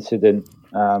incident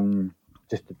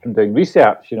just from doing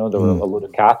research. There were a load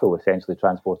of cattle essentially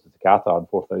transported to Qatar, and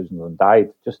 4,000 of them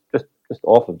died just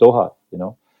off of Doha.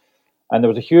 And there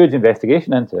was a huge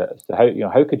investigation into it as to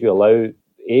how could you allow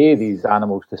A, these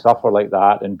animals to suffer like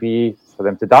that, and B, for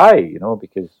them to die,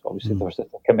 because obviously there's a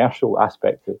commercial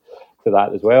aspect to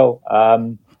that as well.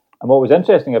 And what was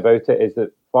interesting about it is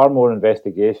that far more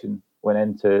investigation went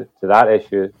into that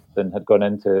issue than had gone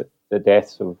into the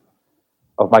deaths of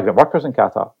migrant workers in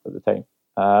Qatar at the time.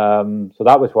 So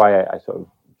that was why I sort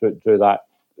of drew that,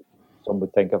 some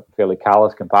would think, a fairly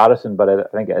callous comparison, but I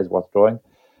think it is worth drawing.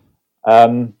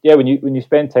 When you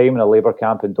spend time in a labour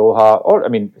camp in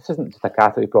Doha, this isn't just a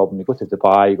Qatari problem. You go to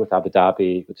Dubai, you go to Abu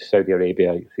Dhabi, you go to Saudi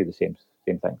Arabia, you see the same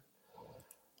thing.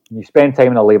 When you spend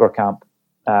time in a labour camp,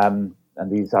 and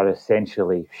these are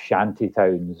essentially shanty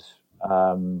towns,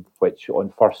 which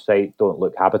on first sight don't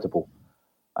look habitable,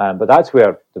 but that's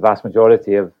where the vast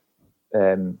majority of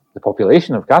the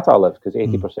population of Qatar lives, because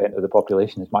 80% of the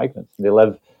population is migrants, and they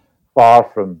live far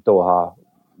from Doha,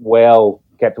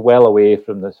 kept well away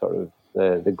from the sort of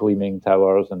the gleaming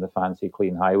towers and the fancy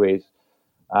clean highways.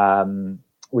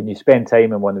 When you spend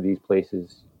time in one of these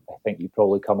places, I think you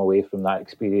probably come away from that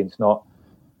experience not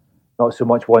so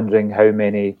much wondering how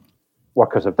many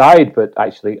workers have died, but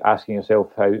actually asking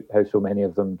yourself how so many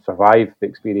of them survived the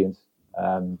experience.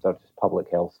 They're just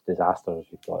public health disasters.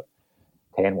 You've got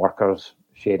 10 workers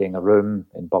sharing a room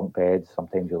in bunk beds.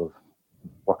 Sometimes you'll have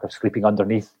workers sleeping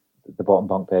underneath the bottom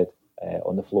bunk bed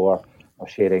on the floor, or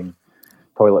sharing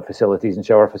toilet facilities and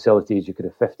shower facilities. You could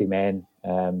have 50 men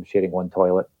sharing one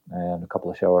toilet and a couple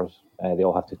of showers. They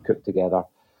all have to cook together.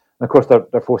 And of course,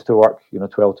 they're forced to work,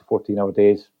 12 to 14-hour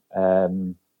days,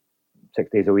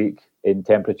 6 days a week in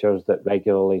temperatures that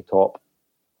regularly top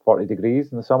 40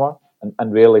 degrees in the summer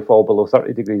and rarely fall below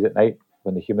 30 degrees at night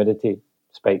when the humidity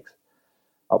spikes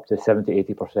up to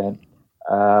 70-80%.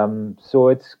 So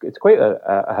it's quite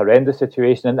a horrendous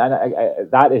situation, and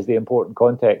that is the important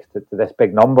context to this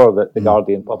big number that the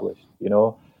Guardian published.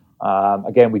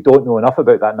 Again, we don't know enough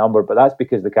about that number, but that's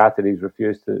because the Qataris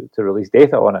refused to release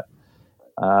data on it.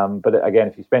 But again,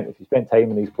 if you spent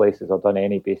time in these places or done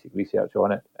any basic research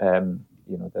on it,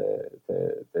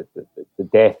 the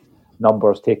death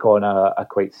numbers take on a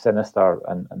quite sinister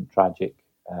and tragic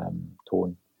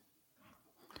tone.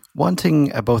 One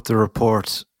thing about the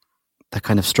report that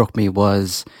kind of struck me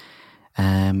was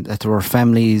that there were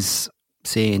families,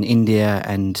 say in India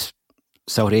and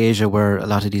South Asia, where a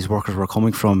lot of these workers were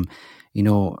coming from,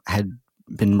 had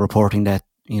been reporting that,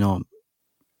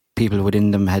 people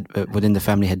within the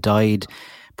family had died,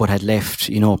 but had left,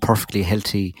 perfectly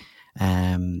healthy,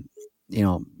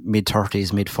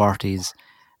 mid-30s, mid-40s,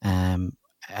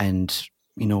 and,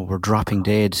 were dropping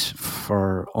dead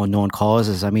for unknown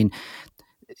causes. I mean,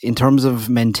 in terms of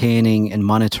maintaining and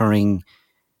monitoring,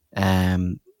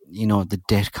 the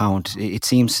death count, it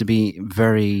seems to be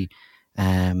very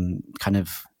kind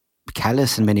of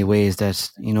callous in many ways,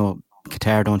 that,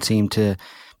 Qatar don't seem to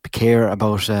care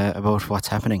about what's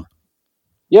happening.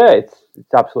 Yeah, it's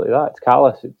absolutely that. It's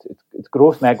callous. It's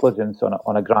gross negligence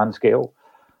on a grand scale.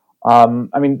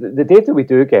 I mean, the data we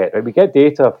do get, right? We get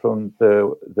data from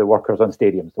the workers on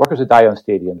stadiums, the workers who die on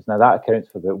stadiums. Now that accounts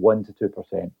for about 1 to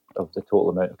 2% of the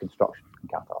total amount of construction in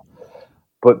Qatar.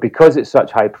 But because it's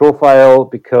such high profile,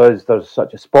 because there's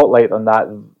such a spotlight on that,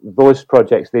 those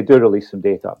projects, they do release some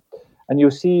data. And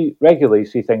you'll regularly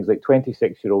see things like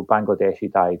 26-year-old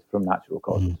Bangladeshi died from natural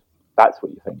causes. That's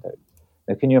what you find out.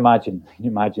 Now, can you imagine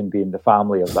being the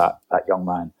family of that young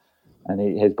man? And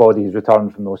his body is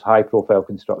returned from the most high-profile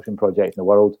construction project in the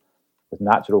world with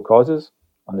natural causes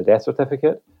on the death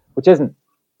certificate, which isn't.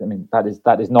 I mean, that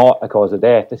is not a cause of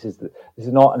death. This is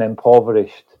not an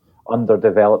impoverished,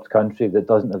 underdeveloped country that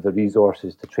doesn't have the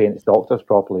resources to train its doctors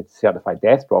properly, to certify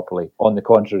deaths properly. On the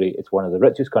contrary, it's one of the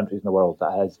richest countries in the world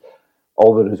that has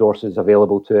all the resources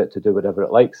available to it to do whatever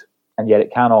it likes, and yet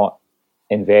it cannot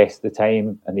invest the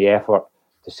time and the effort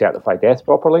to certify deaths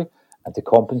properly and to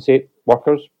compensate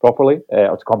workers properly,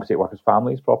 or to compensate workers'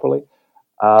 families properly.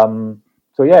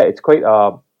 So yeah, it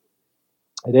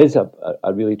is a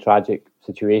really tragic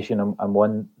situation, and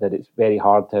one that it's very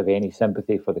hard to have any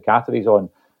sympathy for the Qataris on.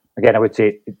 Again, I would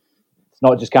say it's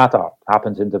not just Qatar. It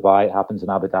happens in Dubai, it happens in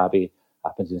Abu Dhabi, it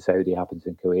happens in Saudi, it happens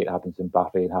in Kuwait, it happens in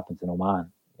Bahrain, it happens in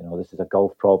Oman. This is a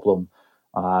Gulf problem,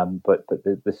 but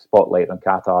the spotlight on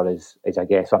Qatar is I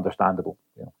guess understandable,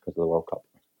 because of the World Cup.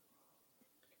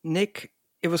 Nick,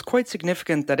 it was quite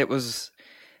significant that it was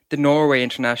the Norway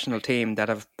international team that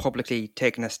have publicly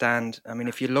taken a stand. I mean,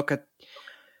 if you look at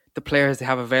the players they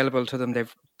have available to them,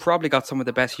 they've probably got some of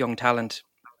the best young talent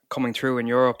coming through in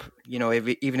Europe.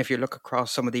 Even if you look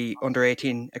across some of the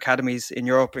under-18 academies in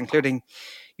Europe, including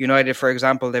United, for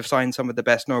example, they've signed some of the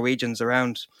best Norwegians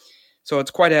around. So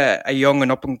it's quite a young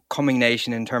and up-and-coming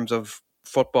nation in terms of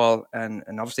football, and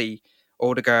obviously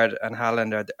Odegaard and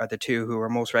Haaland are the two who are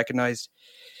most recognised.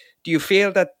 Do you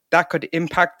feel that could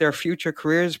impact their future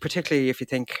careers, particularly if you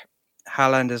think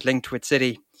Haaland is linked with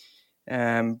City?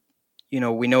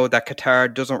 We know that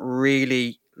Qatar doesn't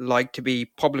really like to be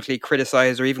publicly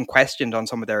criticised or even questioned on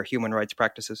some of their human rights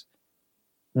practices.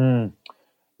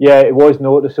 Yeah, it was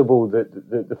noticeable that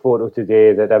the photo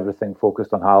today, that everything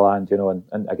focused on Haaland,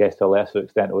 and I guess to a lesser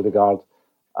extent Odegaard.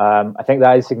 I think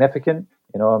that is significant.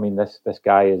 I mean, this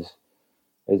guy is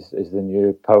the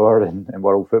new power in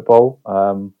world football,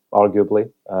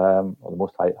 arguably, or the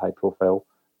most high profile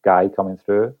guy coming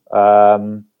through.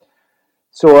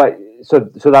 So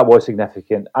that was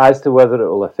significant. As to whether it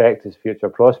will affect his future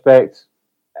prospects,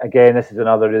 again, this is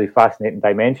another really fascinating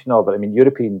dimension of it. I mean,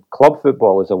 European club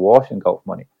football is awash in Gulf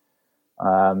money,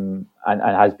 and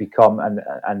has become,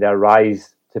 and their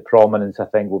rise to prominence, I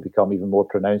think, will become even more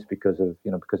pronounced because of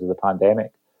the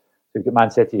pandemic. So you've got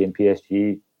Man City and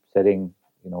PSG sitting,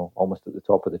 almost at the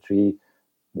top of the tree.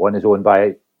 One is owned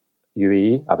by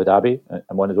UAE, Abu Dhabi,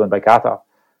 and one is owned by Qatar.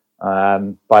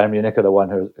 Bayern Munich are the one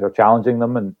who are challenging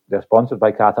them, and they're sponsored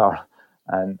by Qatar,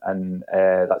 and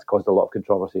that's caused a lot of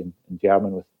controversy in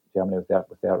Germany with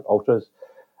their ultras.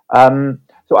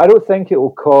 So I don't think it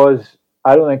will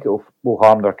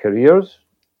harm their careers.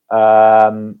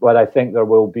 but I think there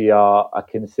will be a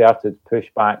concerted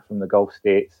pushback from the Gulf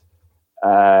states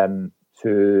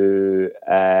to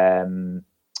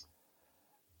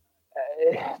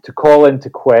call into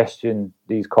question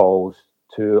these calls,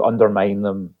 to undermine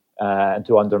them, and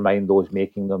to undermine those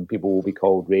making them. People will be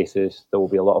called racist. There will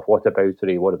be a lot of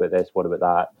whataboutery. What about this? What about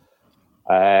that?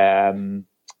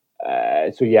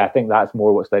 So yeah, I think that's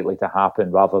more what's likely to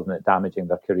happen rather than it damaging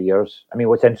their careers. I mean,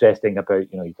 what's interesting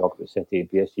about, you talk about City and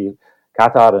PSG,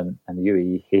 Qatar and the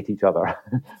UAE hate each other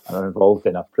and are involved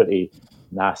in a pretty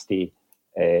nasty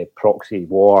proxy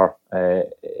war,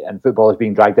 and football is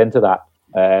being dragged into that.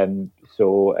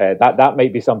 So that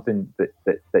might be something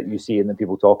that you see and that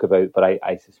people talk about, but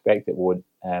I suspect it won't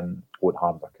harm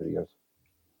their careers.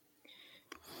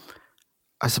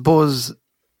 I suppose,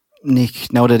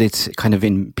 Nick, now that it's kind of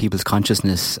in people's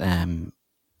consciousness,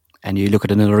 and you look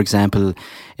at another example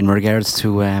in regards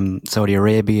to Saudi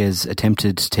Arabia's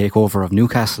attempted takeover of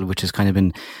Newcastle, which has kind of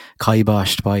been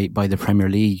kiboshed by the Premier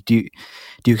League. Do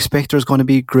you expect there's going to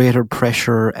be greater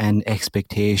pressure and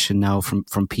expectation now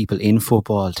from people in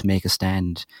football to make a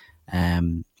stand? I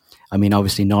mean,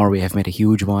 obviously Norway have made a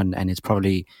huge one, and it's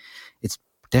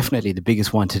definitely the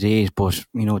biggest one to date. But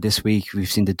this week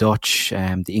we've seen the Dutch,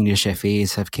 the English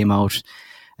FAs have came out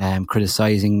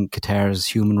criticising Qatar's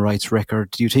human rights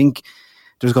record. Do you think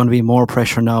there's going to be more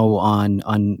pressure now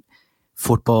on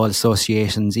football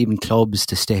associations, even clubs,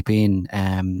 to step in,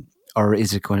 or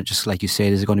is it going to, just like you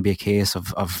said, is it going to be a case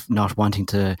of not wanting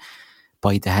to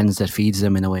bite the hands that feeds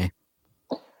them in a way?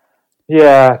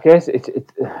 Yeah, I guess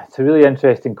it's a really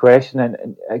interesting question,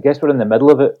 and I guess we're in the middle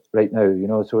of it right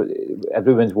now. So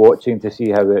everyone's watching to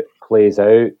see how it plays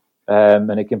out,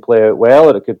 and it can play out well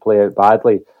or it could play out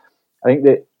badly. I think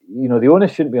that the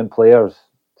onus shouldn't be on players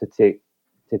to take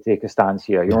a stance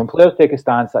here. When players take a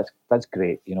stance, that's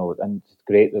great. And it's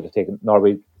great that they're taking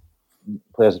Norway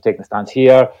players are taking a stance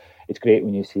here. It's great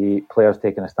when you see players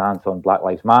taking a stance on Black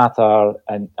Lives Matter,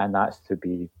 and that's to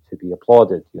be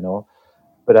applauded.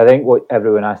 But I think what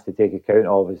everyone has to take account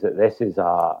of is that this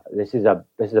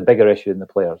is a bigger issue than the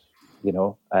players.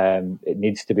 It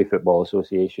needs to be football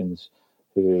associations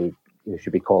who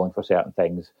should be calling for certain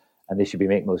things, and they should be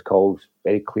making those calls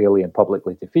very clearly and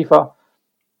publicly to FIFA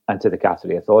and to the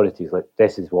Qatari authorities. Like,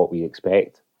 this is what we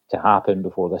expect to happen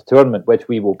before this tournament, which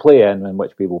we will play in and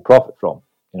which we will profit from.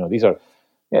 These are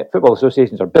football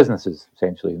associations are businesses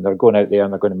essentially, and they're going out there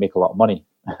and they're going to make a lot of money.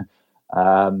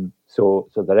 So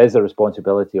there is a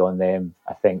responsibility on them,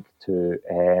 I think, to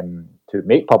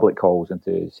make public calls and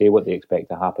to say what they expect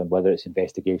to happen, whether it's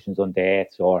investigations on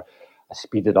deaths or a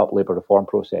speeded up labour reform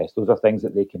process. Those are things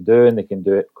that they can do, and they can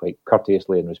do it quite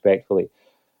courteously and respectfully.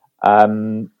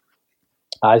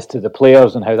 As to the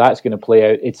players and how that's going to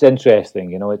play out, it's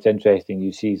interesting. It's interesting.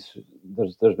 You see,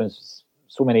 there's been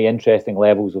so many interesting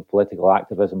levels of political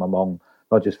activism among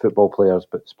not just football players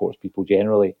but sports people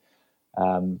generally.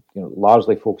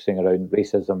 Largely focusing around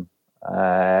racism.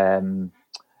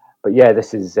 But yeah,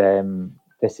 this is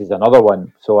another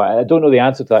one. So I don't know the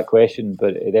answer to that question,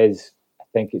 but it is. I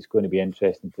think it's going to be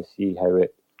interesting to see how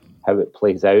it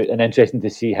plays out, and interesting to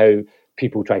see how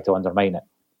people try to undermine it.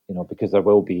 Because there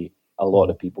will be a lot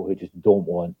of people who just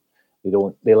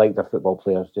they like their football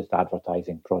players just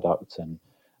advertising products and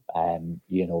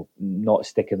not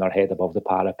sticking their head above the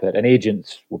parapet. And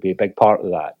agents will be a big part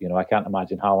of that. I can't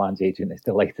imagine Haaland's agent is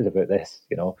delighted about this.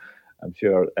 I'm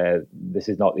sure this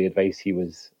is not the advice he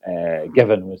was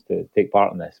given, was to take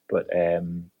part in this. But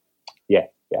yeah.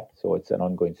 So it's an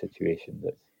ongoing situation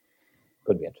that's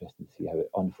going to be interesting to see how it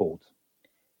unfolds.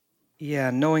 Yeah,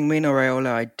 knowing Mino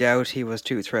Raiola, I doubt he was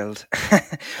too thrilled.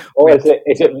 Is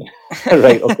it?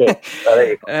 Right, okay.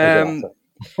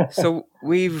 So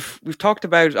we've talked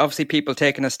about, obviously, people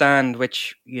taking a stand,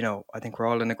 which I think we're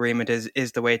all in agreement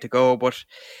is the way to go. But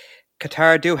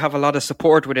Qatar do have a lot of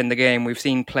support within the game. We've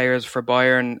seen players for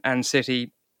Bayern and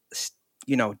City,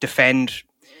 defend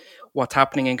what's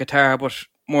happening in Qatar, but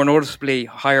more noticeably,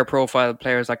 higher profile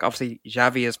players like, obviously,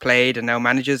 Xavi has played and now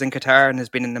manages in Qatar and has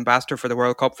been an ambassador for the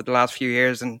World Cup for the last few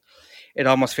years, and it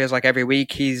almost feels like every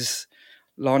week he's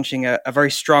launching a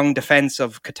very strong defense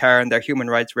of Qatar and their human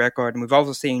rights record. And we've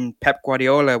also seen Pep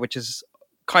Guardiola, which is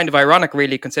kind of ironic,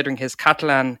 really, considering his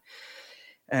Catalan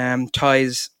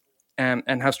ties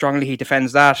and how strongly he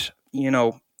defends that,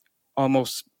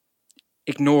 almost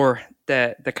ignore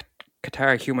the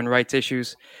Qatar human rights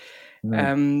issues.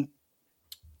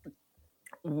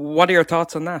 What are your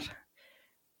thoughts on that?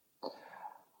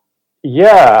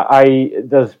 Yeah,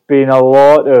 there's been a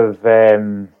lot of...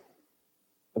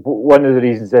 one of the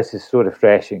reasons this is so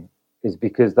refreshing is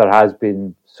because there has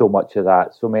been so much of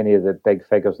that. So many of the big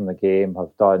figures in the game have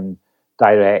done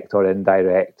direct or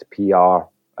indirect PR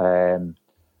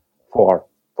for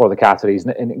the Qataris.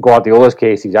 In Guardiola's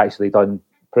case, he's actually done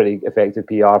pretty effective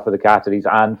PR for the Qataris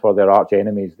and for their arch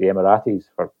enemies, the Emiratis,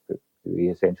 who he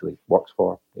essentially works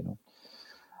for.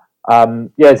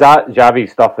 Xavi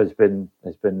stuff has been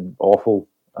awful.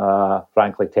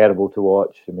 Frankly, terrible to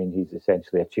watch. I mean, he's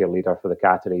essentially a cheerleader for the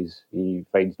Qataris. He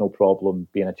finds no problem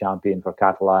being a champion for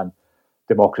Catalan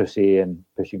democracy and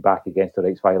pushing back against the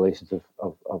rights violations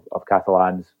of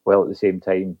Catalans, while at the same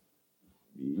time,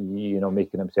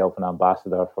 making himself an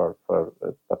ambassador for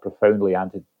a profoundly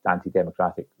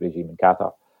anti-democratic regime in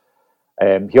Qatar.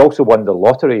 He also won the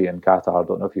lottery in Qatar. I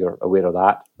don't know if you're aware of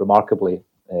that. Remarkably,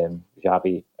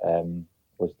 Xavi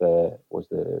was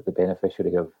the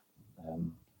beneficiary of.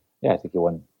 I think he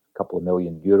won a couple of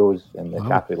million euros in the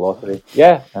Qatari lottery.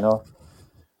 Yeah, I know.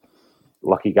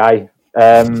 Lucky guy.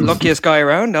 Luckiest guy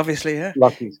around, obviously. Yeah.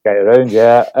 Luckiest guy around.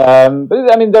 Yeah.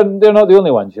 But I mean, they're not the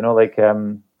only ones. Like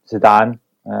Zidane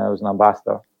was an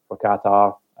ambassador for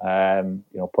Qatar.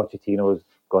 Pochettino's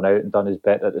gone out and done his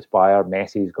bit at Aspire.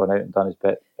 Messi's gone out and done his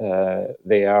bit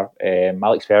there.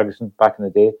 Alex Ferguson back in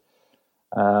the day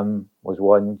was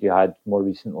one. You had more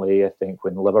recently, I think,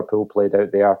 when Liverpool played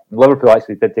out there. And Liverpool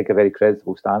actually did take a very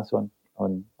creditable stance on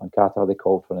Qatar. They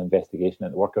called for an investigation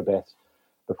into worker deaths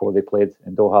before they played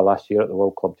in Doha last year at the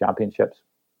World Club Championships.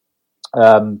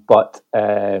 But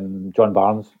John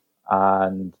Barnes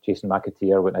and Jason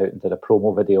McAteer went out and did a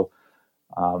promo video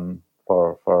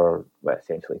for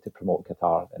essentially to promote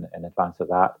Qatar in advance of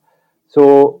that.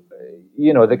 So,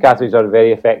 the Qataris are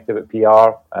very effective at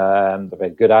PR. They're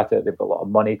very good at it. They've got a lot of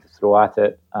money to throw at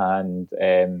it, and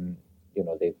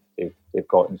they've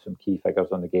gotten some key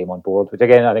figures on the game on board, which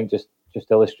again I think just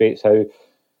illustrates how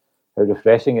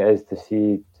refreshing it is to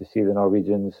see the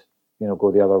Norwegians,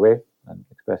 go the other way and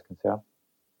express concern.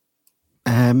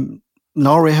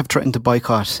 Norway have threatened to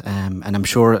boycott, and I'm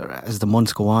sure as the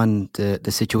months go on,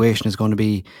 the situation is going to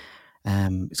be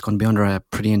it's going to be under a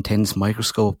pretty intense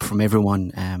microscope from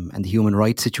everyone, and the human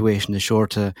rights situation is sure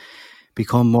to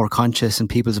become more conscious in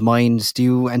people's minds. Do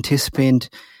you anticipate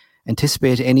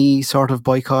any sort of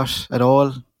boycott at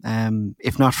all?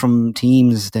 If not from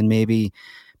teams, then maybe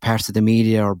parts of the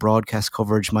media or broadcast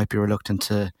coverage might be reluctant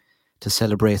to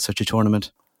celebrate such a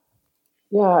tournament.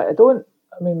 Yeah, I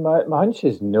mean, my hunch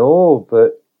is no,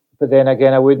 but then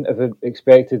again, I wouldn't have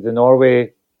expected the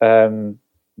Norway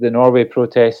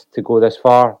protest to go this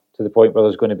far, to the point where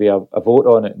there's going to be a vote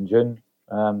on it in June.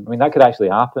 I mean, that could actually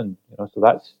happen, so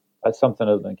that's something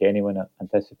I don't think anyone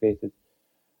anticipated.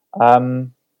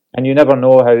 And you never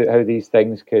know how these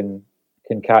things can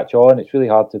catch on. It's really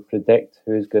hard to predict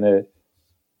who's going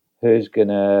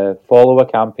to follow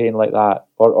a campaign like that,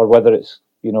 or whether it's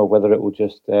whether it will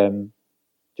just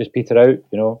peter out.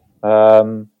 I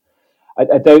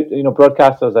doubt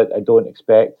broadcasters. I don't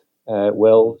expect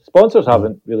will. Sponsors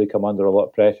haven't really come under a lot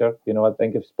of pressure. I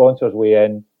think if sponsors weigh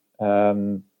in,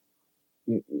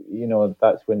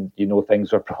 that's when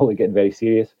things are probably getting very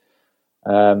serious.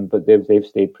 But they've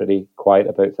stayed pretty quiet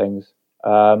about things.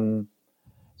 So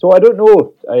I don't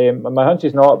know. My hunch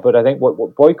is not, but I think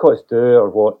what boycotts do, or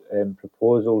what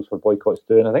proposals for boycotts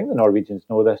do, and I think the Norwegians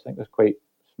know this. I think there's quite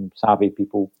some savvy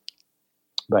people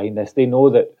behind this. They know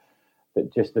that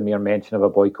just the mere mention of a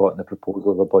boycott and the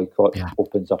proposal of a boycott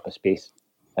opens up a space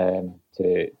to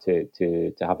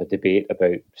have a debate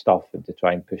about stuff and to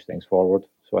try and push things forward.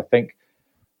 So I think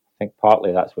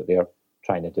partly that's what they're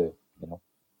trying to do.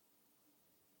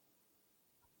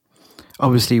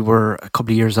 Obviously, we're a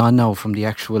couple of years on now from the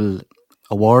actual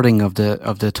awarding of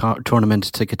the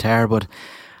tournament to Qatar, but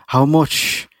how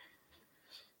much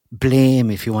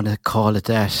blame, if you want to call it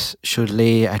that, should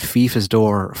lay at FIFA's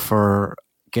door for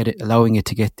allowing it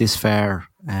to get this far?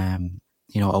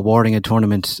 Awarding a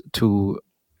tournament to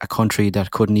a country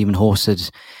that couldn't even host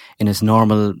it in its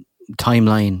normal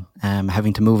timeline,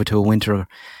 having to move it to a winter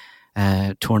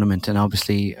tournament, and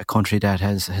obviously a country that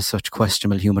has such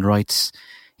questionable human rights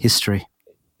history.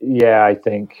 Yeah, I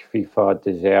think FIFA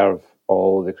deserve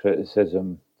all the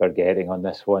criticism they're getting on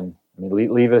this one. I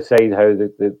mean, leave aside how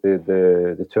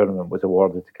the tournament was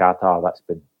awarded to Qatar. That's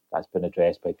been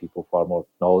addressed by people far more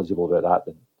knowledgeable about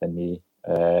that than me.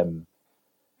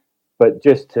 But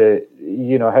just to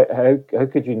how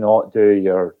could you not do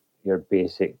your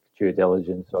basic due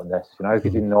diligence on this? How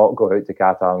could you not go out to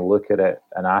Qatar and look at it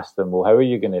and ask them, well, how are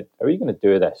you going to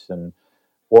do this, and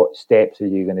what steps are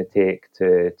you going to take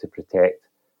to protect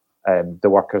the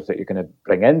workers that you're going to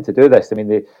bring in to do this? I mean,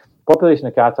 the population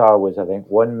of Qatar was, I think,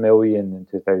 1 million in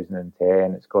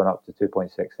 2010. It's gone up to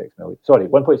 2.66 million. Sorry,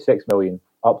 1.6 million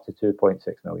up to 2.6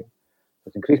 million.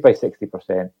 It's increased by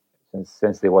 60%.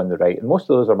 since they won the right, and most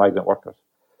of those are migrant workers.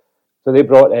 So they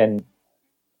brought in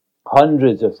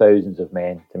hundreds of thousands of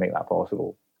men to make that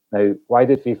possible. Now, why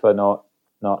did FIFA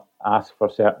not ask for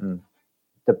certain,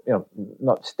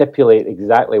 not stipulate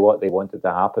exactly what they wanted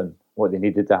to happen, what they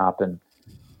needed to happen,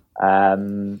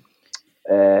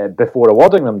 before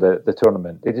awarding them the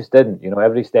tournament? They just didn't.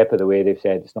 Every step of the way they've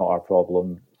said it's not our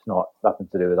problem. It's nothing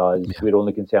to do with us. Yeah. We're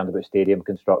only concerned about stadium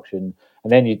construction.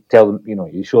 And then you tell them,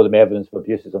 you show them evidence of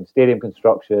abuses on stadium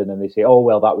construction, and they say, oh,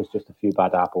 well, that was just a few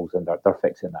bad apples, and they're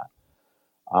fixing that.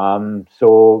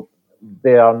 So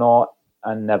they are not,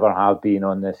 and never have been,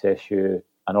 on this issue,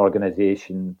 an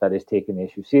organisation that has taken the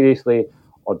issue seriously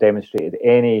or demonstrated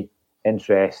any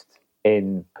interest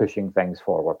in pushing things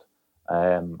forward.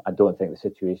 I don't think the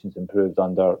situation's improved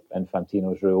under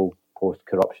Infantino's rule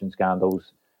post-corruption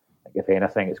scandals. If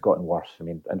anything, it's gotten worse. I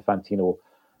mean, Infantino,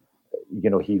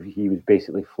 he was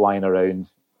basically flying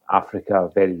around Africa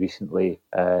very recently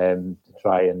to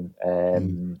try and,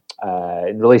 in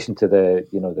relation to the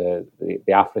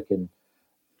African,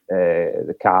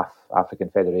 the CAF, African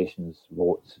Federation's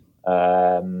votes,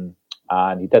 and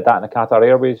he did that in a Qatar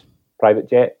Airways private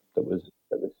jet that was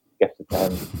gifted to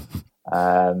him.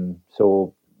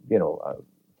 So,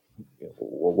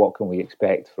 what can we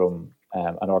expect from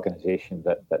an organisation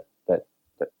that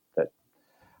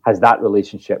has that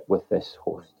relationship with this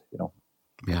host?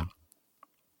 Yeah.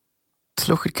 Let's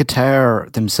look at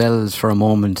Qatar themselves for a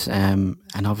moment, and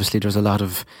obviously there's a lot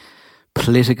of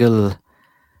political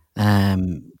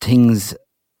things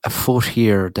afoot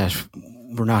here that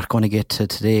we're not going to get to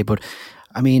today. But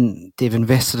I mean, they've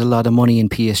invested a lot of money in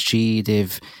PSG.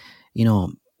 They've,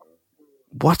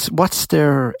 what's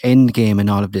their end game in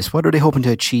all of this? What are they hoping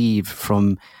to achieve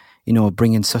from,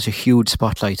 bringing such a huge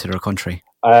spotlight to their country?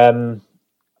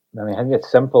 I think the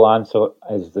simple answer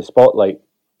is the spotlight.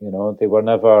 They were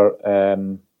never.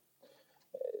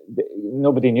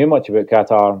 Nobody knew much about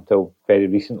Qatar until very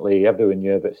recently. Everyone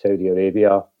knew about Saudi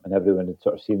Arabia, and everyone had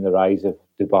sort of seen the rise of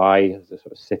Dubai as a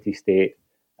sort of city-state.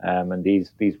 And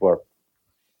these were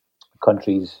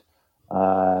countries.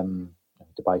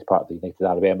 Dubai's part of the United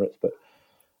Arab Emirates, but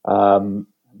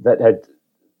that had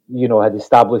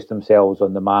established themselves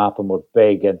on the map and were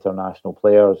big international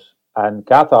players. And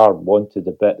Qatar wanted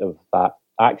a bit of that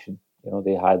action.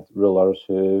 They had rulers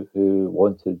who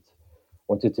wanted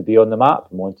to be on the map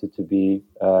and wanted to be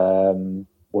known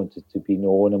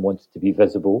and wanted to be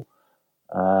visible,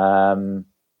 and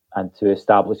to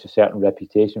establish a certain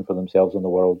reputation for themselves on the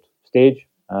world stage.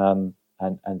 And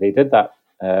they did that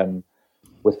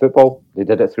with football. They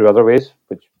did it through other ways,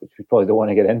 which we probably don't want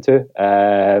to get into,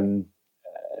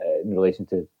 in relation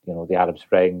to the Arab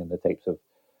Spring and the types of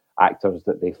actors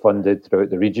that they funded throughout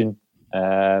the region.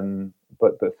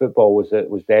 But football was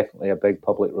definitely a big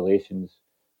public relations,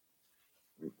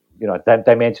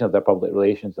 dimension of their public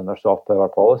relations and their soft power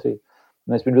policy,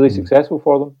 and it's been really successful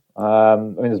for them.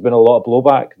 There's been a lot of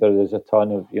blowback. There's a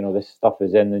ton of this stuff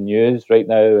is in the news right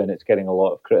now, and it's getting a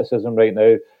lot of criticism right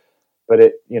now.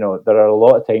 But there are a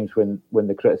lot of times when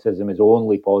the criticism is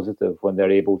only positive, when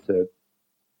they're able to,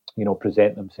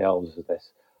 present themselves as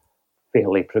this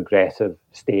fairly progressive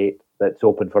state that's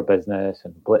open for business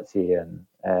and glitzy and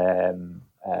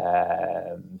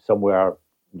somewhere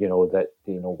that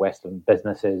Western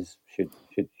businesses should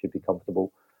be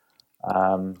comfortable.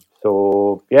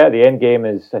 So yeah, the end game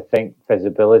is, I think,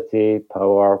 visibility,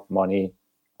 power, money,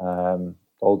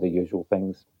 all the usual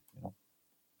things.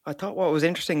 I thought what was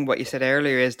interesting, what you said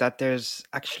earlier, is that there's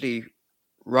actually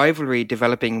rivalry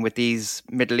developing with these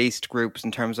Middle East groups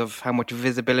in terms of how much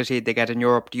visibility they get in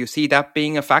Europe. Do you see that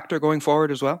being a factor going forward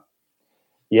as well?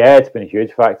 Yeah, it's been a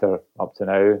huge factor up to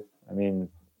now. I mean,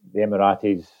 the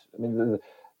Emiratis,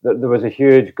 there was a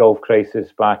huge Gulf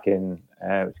crisis back in,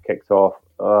 which kicked off,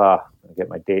 I get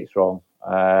my dates wrong,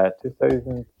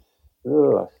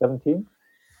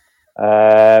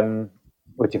 2017,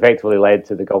 which effectively led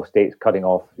to the Gulf states cutting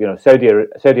off. Saudi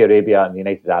Arabia and the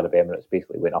United Arab Emirates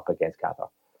basically went up against Qatar.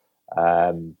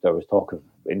 There was talk of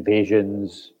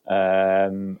invasions,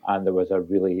 and there was a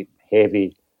really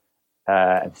heavy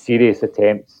and serious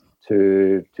attempt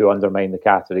to undermine the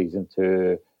Qataris and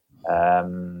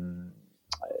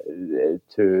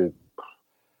to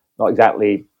not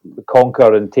exactly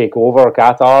conquer and take over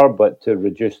Qatar, but to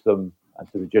reduce them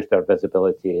and to reduce their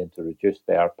visibility and to reduce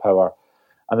their power.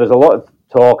 And there's a lot of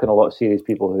talk and a lot of serious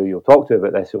people who you'll talk to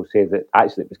about this who'll say that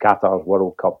actually it was Qatar's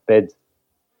World Cup bid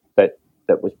that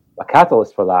was a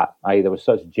catalyst for that. There was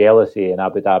such jealousy in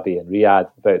Abu Dhabi and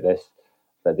Riyadh about this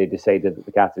that they decided that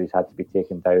the Qataris had to be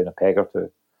taken down a peg or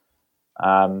two.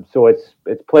 So it's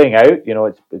playing out.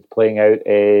 It's playing out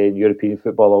in European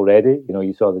football already.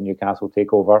 You saw the Newcastle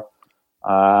takeover.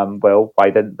 Well, why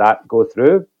didn't that go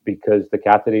through? Because the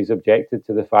Qataris objected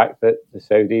to the fact that the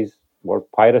Saudis were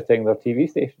pirating their TV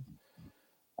station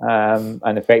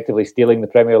and effectively stealing the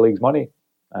Premier League's money.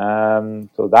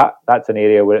 So that's an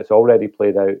area where it's already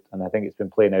played out, and I think it's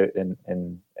been playing out in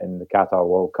the Qatar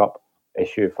World Cup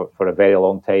issue for a very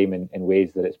long time in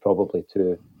ways that it's probably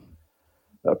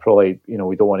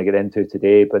we don't want to get into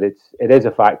today, but it is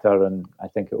a factor, and I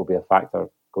think it will be a factor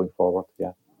going forward.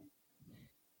 Yeah.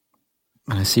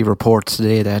 And I see reports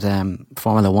today that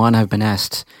Formula One have been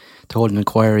asked to hold an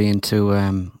inquiry into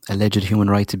alleged human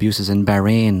rights abuses in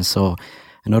Bahrain. So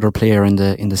another player in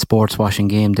the sports washing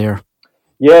game there.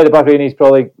 Yeah, the Bahrainis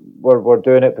probably were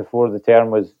doing it before the term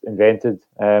was invented.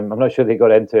 I'm not sure they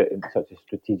got into it in such a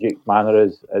strategic manner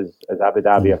as Abu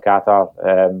Dhabi or Qatar.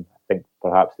 I think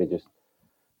perhaps they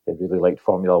really liked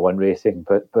Formula One racing,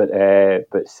 but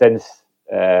since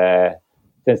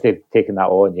they've taken that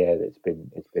on, yeah, it's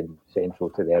been central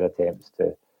to their attempts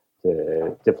to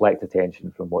deflect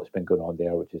attention from what's been going on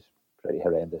there, which is pretty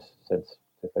horrendous since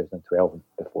 2012 and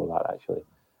before that actually.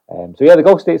 So yeah, the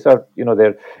Gulf states are,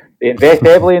 they invest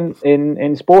heavily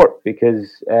in sport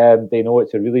because they know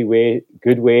it's a really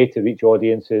good way to reach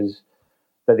audiences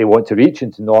that they want to reach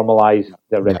and to normalise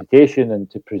their reputation and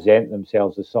to present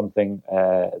themselves as something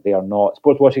they are not.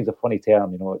 Sports washing is a funny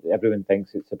term, everyone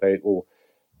thinks it's about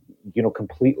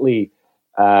completely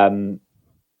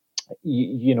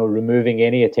removing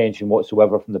any attention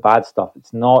whatsoever from the bad stuff.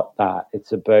 It's not that.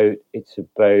 It's about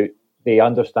they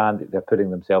understand that they're putting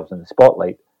themselves in the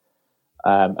spotlight.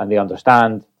 And they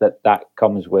understand that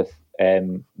comes with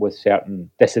certain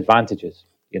disadvantages,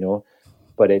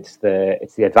 but it's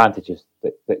the advantages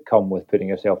that come with putting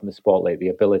yourself in the spotlight, the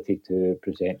ability to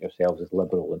present yourselves as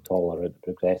liberal and tolerant and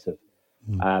progressive.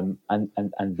 And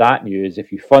that news,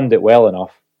 if you fund it well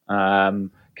enough,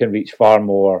 can reach far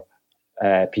more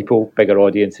people, bigger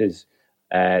audiences,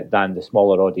 than the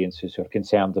smaller audiences who are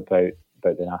concerned about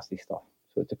the nasty stuff.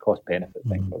 So it's a cost-benefit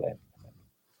thing for them.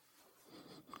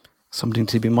 Something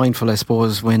to be mindful, I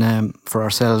suppose, when for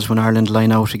ourselves when Ireland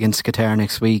line out against Qatar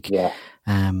next week. Yeah.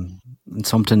 And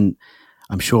something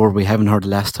I'm sure we haven't heard the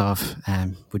last of.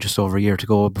 With just over a year to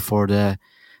go before the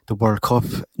World Cup.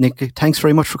 Nick, thanks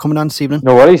very much for coming on this evening.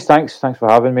 No worries. Thanks for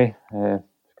having me. It's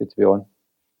good to be on.